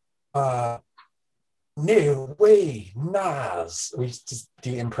 no way, Naz. We just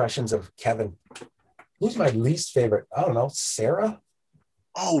do impressions of Kevin. Who's my least favorite? I don't know, Sarah?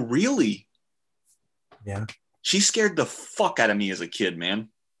 Oh, really? Yeah. She scared the fuck out of me as a kid, man.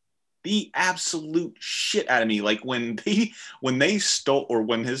 The absolute shit out of me. Like when they stole, or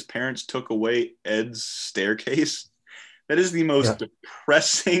when his parents took away Ed's staircase, that is the most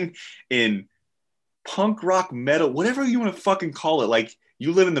depressing in punk rock metal, whatever you want to fucking call it. Like,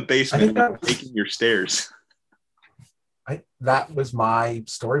 you live in the basement and taking your stairs. That was my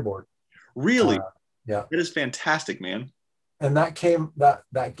storyboard. Really? Yeah. It is fantastic, man. And that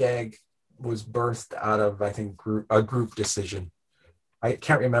gag was birthed out of, I think, a group decision. I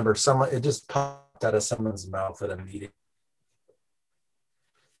can't remember. It just popped out of someone's mouth at a meeting.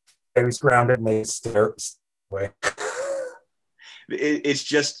 I was grounded and they stared away. It's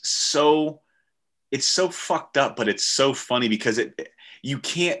just so, it's so fucked up, but it's so funny because you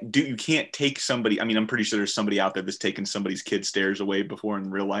can't take somebody. I mean, I'm pretty sure there's somebody out there that's taken somebody's kid stairs away before in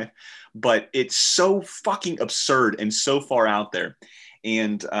real life, but it's so fucking absurd and so far out there.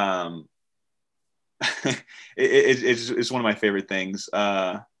 And it's one of my favorite things.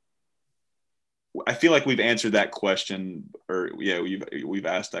 I feel like we've answered that question, or we've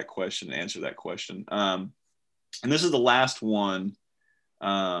asked that question, answered that question. And this is the last one.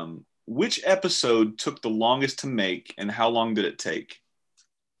 Which episode took the longest to make, and how long did it take?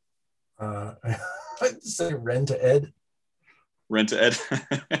 I'd say Ren to Ed. Ren to Ed.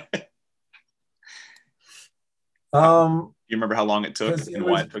 You remember how long it took and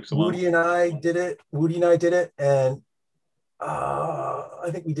why it took so long? Woody and I did it, and I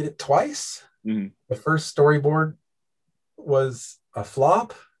think we did it twice. Mm-hmm. The first storyboard was a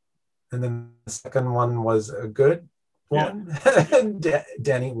flop, and then the second one was a good one. And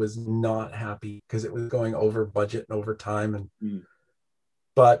Danny was not happy because it was going over budget and over time, and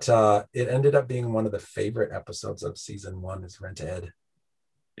but it ended up being one of the favorite episodes of season 1 is Rent to Ed.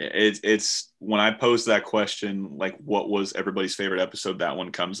 It's when I pose that question, like what was everybody's favorite episode, that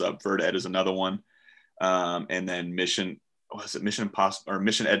one comes up. Vert Ed is another one. And then Mission Impossible or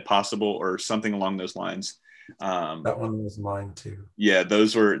Mission Ed Possible or something along those lines. That one was mine too. Yeah,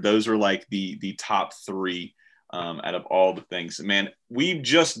 those were like the top three out of all the things. Man, we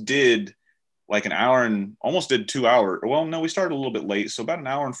just did like an hour and almost did 2 hours. Well, no, we started a little bit late, so about an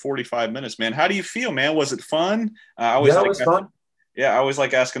hour and 45 minutes. Man, how do you feel, man? Was it fun? I always it was fun. Yeah, I always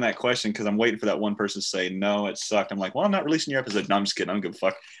like asking that question because I'm waiting for that one person to say, no, it sucked. I'm like, well, I'm not releasing your episode. No, I'm just kidding. I don't give a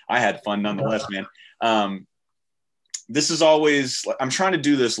fuck. I had fun nonetheless, man. This is always, I'm trying to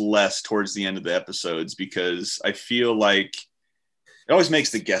do this less towards the end of the episodes because I feel like it always makes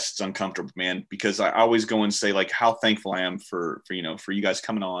the guests uncomfortable, man, because I always go and say like how thankful I am for you guys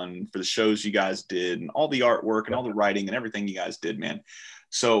coming on, for the shows you guys did and all the artwork and all the writing and everything you guys did, man.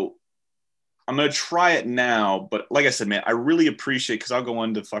 So I'm going to try it now, but like I said, man, I really appreciate, because I'll go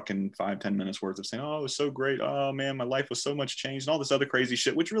into fucking 5-10 minutes worth of saying, oh, it was so great. Oh man, my life was so much changed and all this other crazy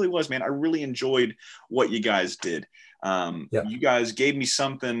shit, which really was, man. I really enjoyed what you guys did. You guys gave me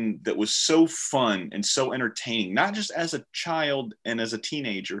something that was so fun and so entertaining, not just as a child and as a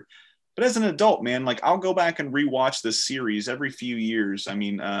teenager, but as an adult, man. Like I'll go back and rewatch this series every few years. I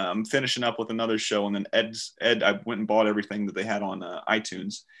mean, I'm finishing up with another show, and then Ed, I went and bought everything that they had on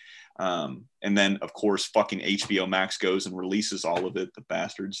iTunes. And then of course fucking HBO Max goes and releases all of it, the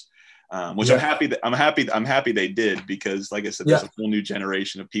bastards. Which I'm happy they did, because like I said, there's a whole new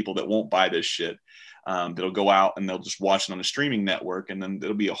generation of people that won't buy this shit. That'll go out and they'll just watch it on a streaming network, and then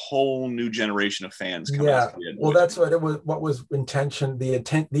there'll be a whole new generation of fans coming out. Well, that's what it was. What was intention? The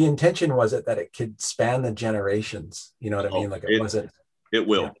intention was that it could span the generations. You know what I mean? Like it wasn't. It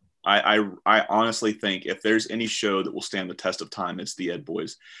will. Yeah. I honestly think if there's any show that will stand the test of time, it's the Ed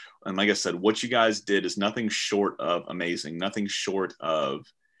Boys. And like I said, what you guys did is nothing short of amazing, nothing short of,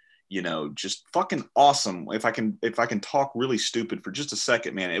 just fucking awesome. If I can talk really stupid for just a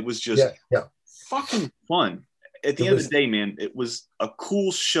second, man, it was just fucking fun. At the end of the day, man, it was a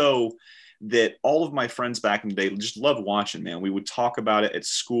cool show that all of my friends back in the day just loved watching, man. We would talk about it at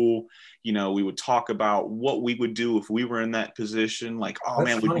school. We would talk about what we would do if we were in that position. Like, oh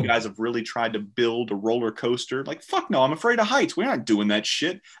man, would you guys have really tried to build a roller coaster? Like, fuck no, I'm afraid of heights. We're not doing that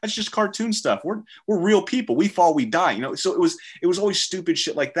shit. That's just cartoon stuff. We're real people. We fall, we die, So it was always stupid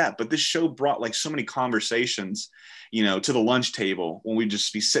shit like that. But this show brought like so many conversations, to the lunch table when we'd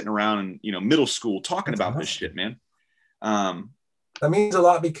just be sitting around in, middle school talking about this shit, man. That means a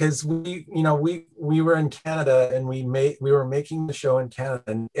lot, because we were in Canada, and we were making the show in Canada,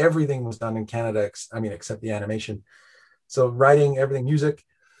 and everything was done in Canada. Except the animation. So writing, everything, music,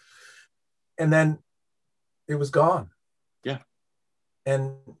 and then it was gone. Yeah.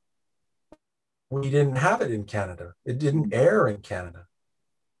 And we didn't have it in Canada. It didn't air in Canada,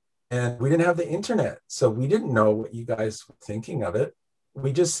 and we didn't have the internet, so we didn't know what you guys were thinking of it.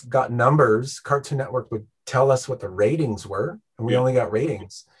 We just got numbers. Cartoon Network would tell us what the ratings were, and we only got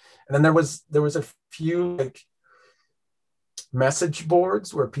ratings. And then there was a few like message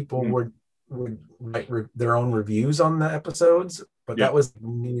boards where people would write their own reviews on the episodes, but that was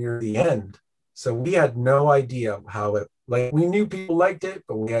near the end. So we had no idea how it, like, we knew people liked it,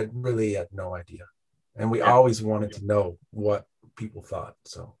 but we had no idea. And we always wanted to know what people thought.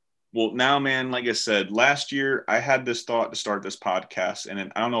 So. Well, now, man, like I said, last year I had this thought to start this podcast,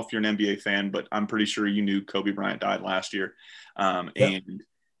 and I don't know if you're an NBA fan, but I'm pretty sure you knew Kobe Bryant died last year. And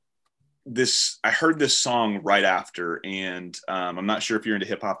I heard this song right after, and I'm not sure if you're into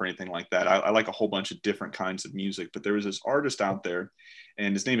hip hop or anything like that. I like a whole bunch of different kinds of music, but there was this artist out there,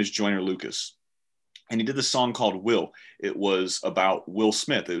 and his name is Joyner Lucas. And he did this song called Will. It was about Will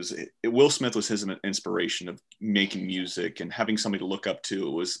Smith. Will Smith was his inspiration of making music and having somebody to look up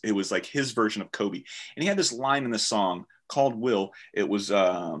to. It was like his version of Kobe. And he had this line in the song called Will. It was, give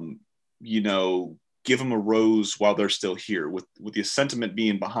them a rose while they're still here. With the sentiment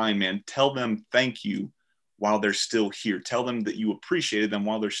being behind, man, tell them thank you while they're still here. Tell them that you appreciated them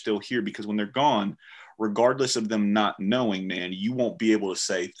while they're still here, because when they're gone, regardless of them not knowing, man, you won't be able to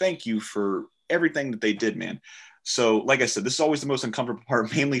say thank you for everything that they did, man. So like I said, this is always the most uncomfortable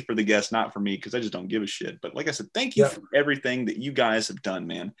part, mainly for the guests, not for me, because I just don't give a shit. But like I said, thank you for everything that you guys have done,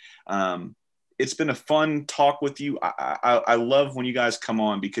 man. It's been a fun talk with you. I love when you guys come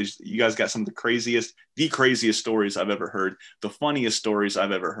on, because you guys got some of the craziest stories I've ever heard, the funniest stories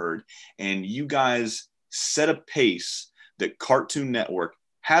I've ever heard. And you guys set a pace that Cartoon Network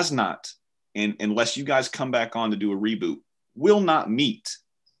has not, and unless you guys come back on to do a reboot, will not meet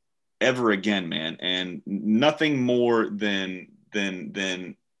ever again, man. And nothing more than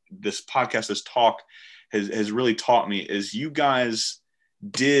this podcast, this talk has really taught me is you guys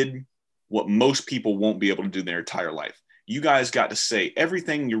did what most people won't be able to do their entire life. You guys got to say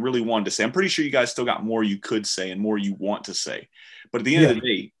everything you really wanted to say. I'm pretty sure you guys still got more you could say and more you want to say. But at the end of the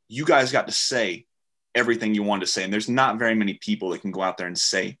day, you guys got to say everything you wanted to say. And there's not very many people that can go out there and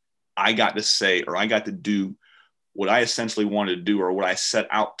say, I got to say, or I got to do what I essentially wanted to do or what I set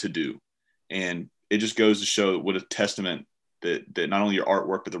out to do. And it just goes to show what a testament that not only your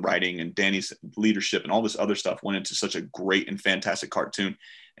artwork, but the writing and Danny's leadership and all this other stuff went into such a great and fantastic cartoon.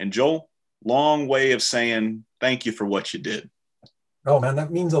 And Joel, long way of saying thank you for what you did. Oh man,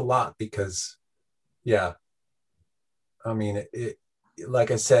 that means a lot because, yeah, I mean, it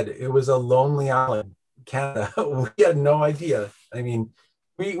like I said, it was a lonely island, Canada. We had no idea. I mean,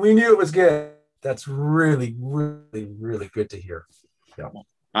 we knew it was good. That's really, really, really good to hear. Yeah.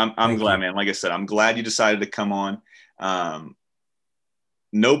 I'm glad, man. Like I said, I'm glad you decided to come on.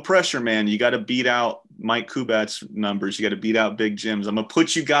 No pressure, man. You got to beat out Mike Kubat's numbers. You got to beat out Big Jim's. I'm going to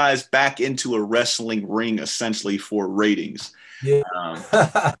put you guys back into a wrestling ring, essentially, for ratings.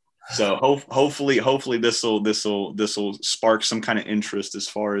 Yeah. So hopefully this will spark some kind of interest as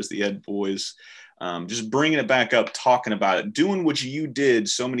far as the Ed Boys. Just bringing it back up, talking about it, doing what you did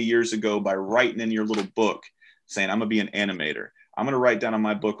so many years ago by writing in your little book, saying, I'm going to be an animator. I'm going to write down on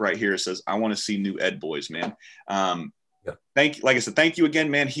my book right here. It says, I want to see new Ed Boys, man. Thank you. Like I said, thank you again,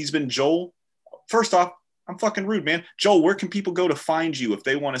 man. He's been Joel. First off, I'm fucking rude, man. Joel, where can people go to find you if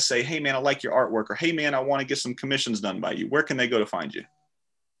they want to say, hey, man, I like your artwork, or hey, man, I want to get some commissions done by you? Where can they go to find you?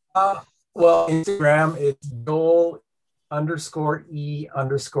 Well, Instagram, it's Joel_E_DEE.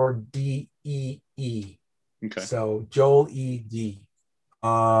 Okay. So Joel ED.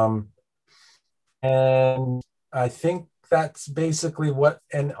 And I think that's basically what,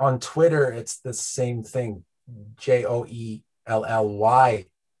 and on Twitter, it's the same thing. JOELLYDEE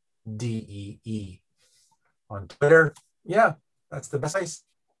on Twitter. Yeah, that's the best place.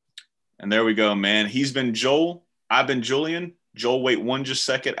 And there we go, man. He's been Joel. I've been Julian. Joel, wait one just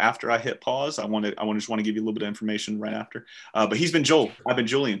second after I hit pause. I just want to give you a little bit of information right after. But he's been Joel. I've been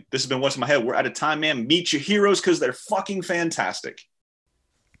Julian. This has been What's in My Head. We're out of time, man. Meet your heroes because they're fucking fantastic.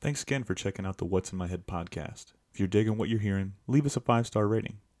 Thanks again for checking out the What's in My Head podcast. If you're digging what you're hearing, leave us a 5-star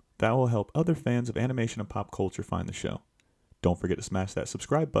rating. That will help other fans of animation and pop culture find the show. Don't forget to smash that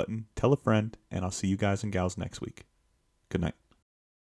subscribe button, tell a friend, and I'll see you guys and gals next week. Good night.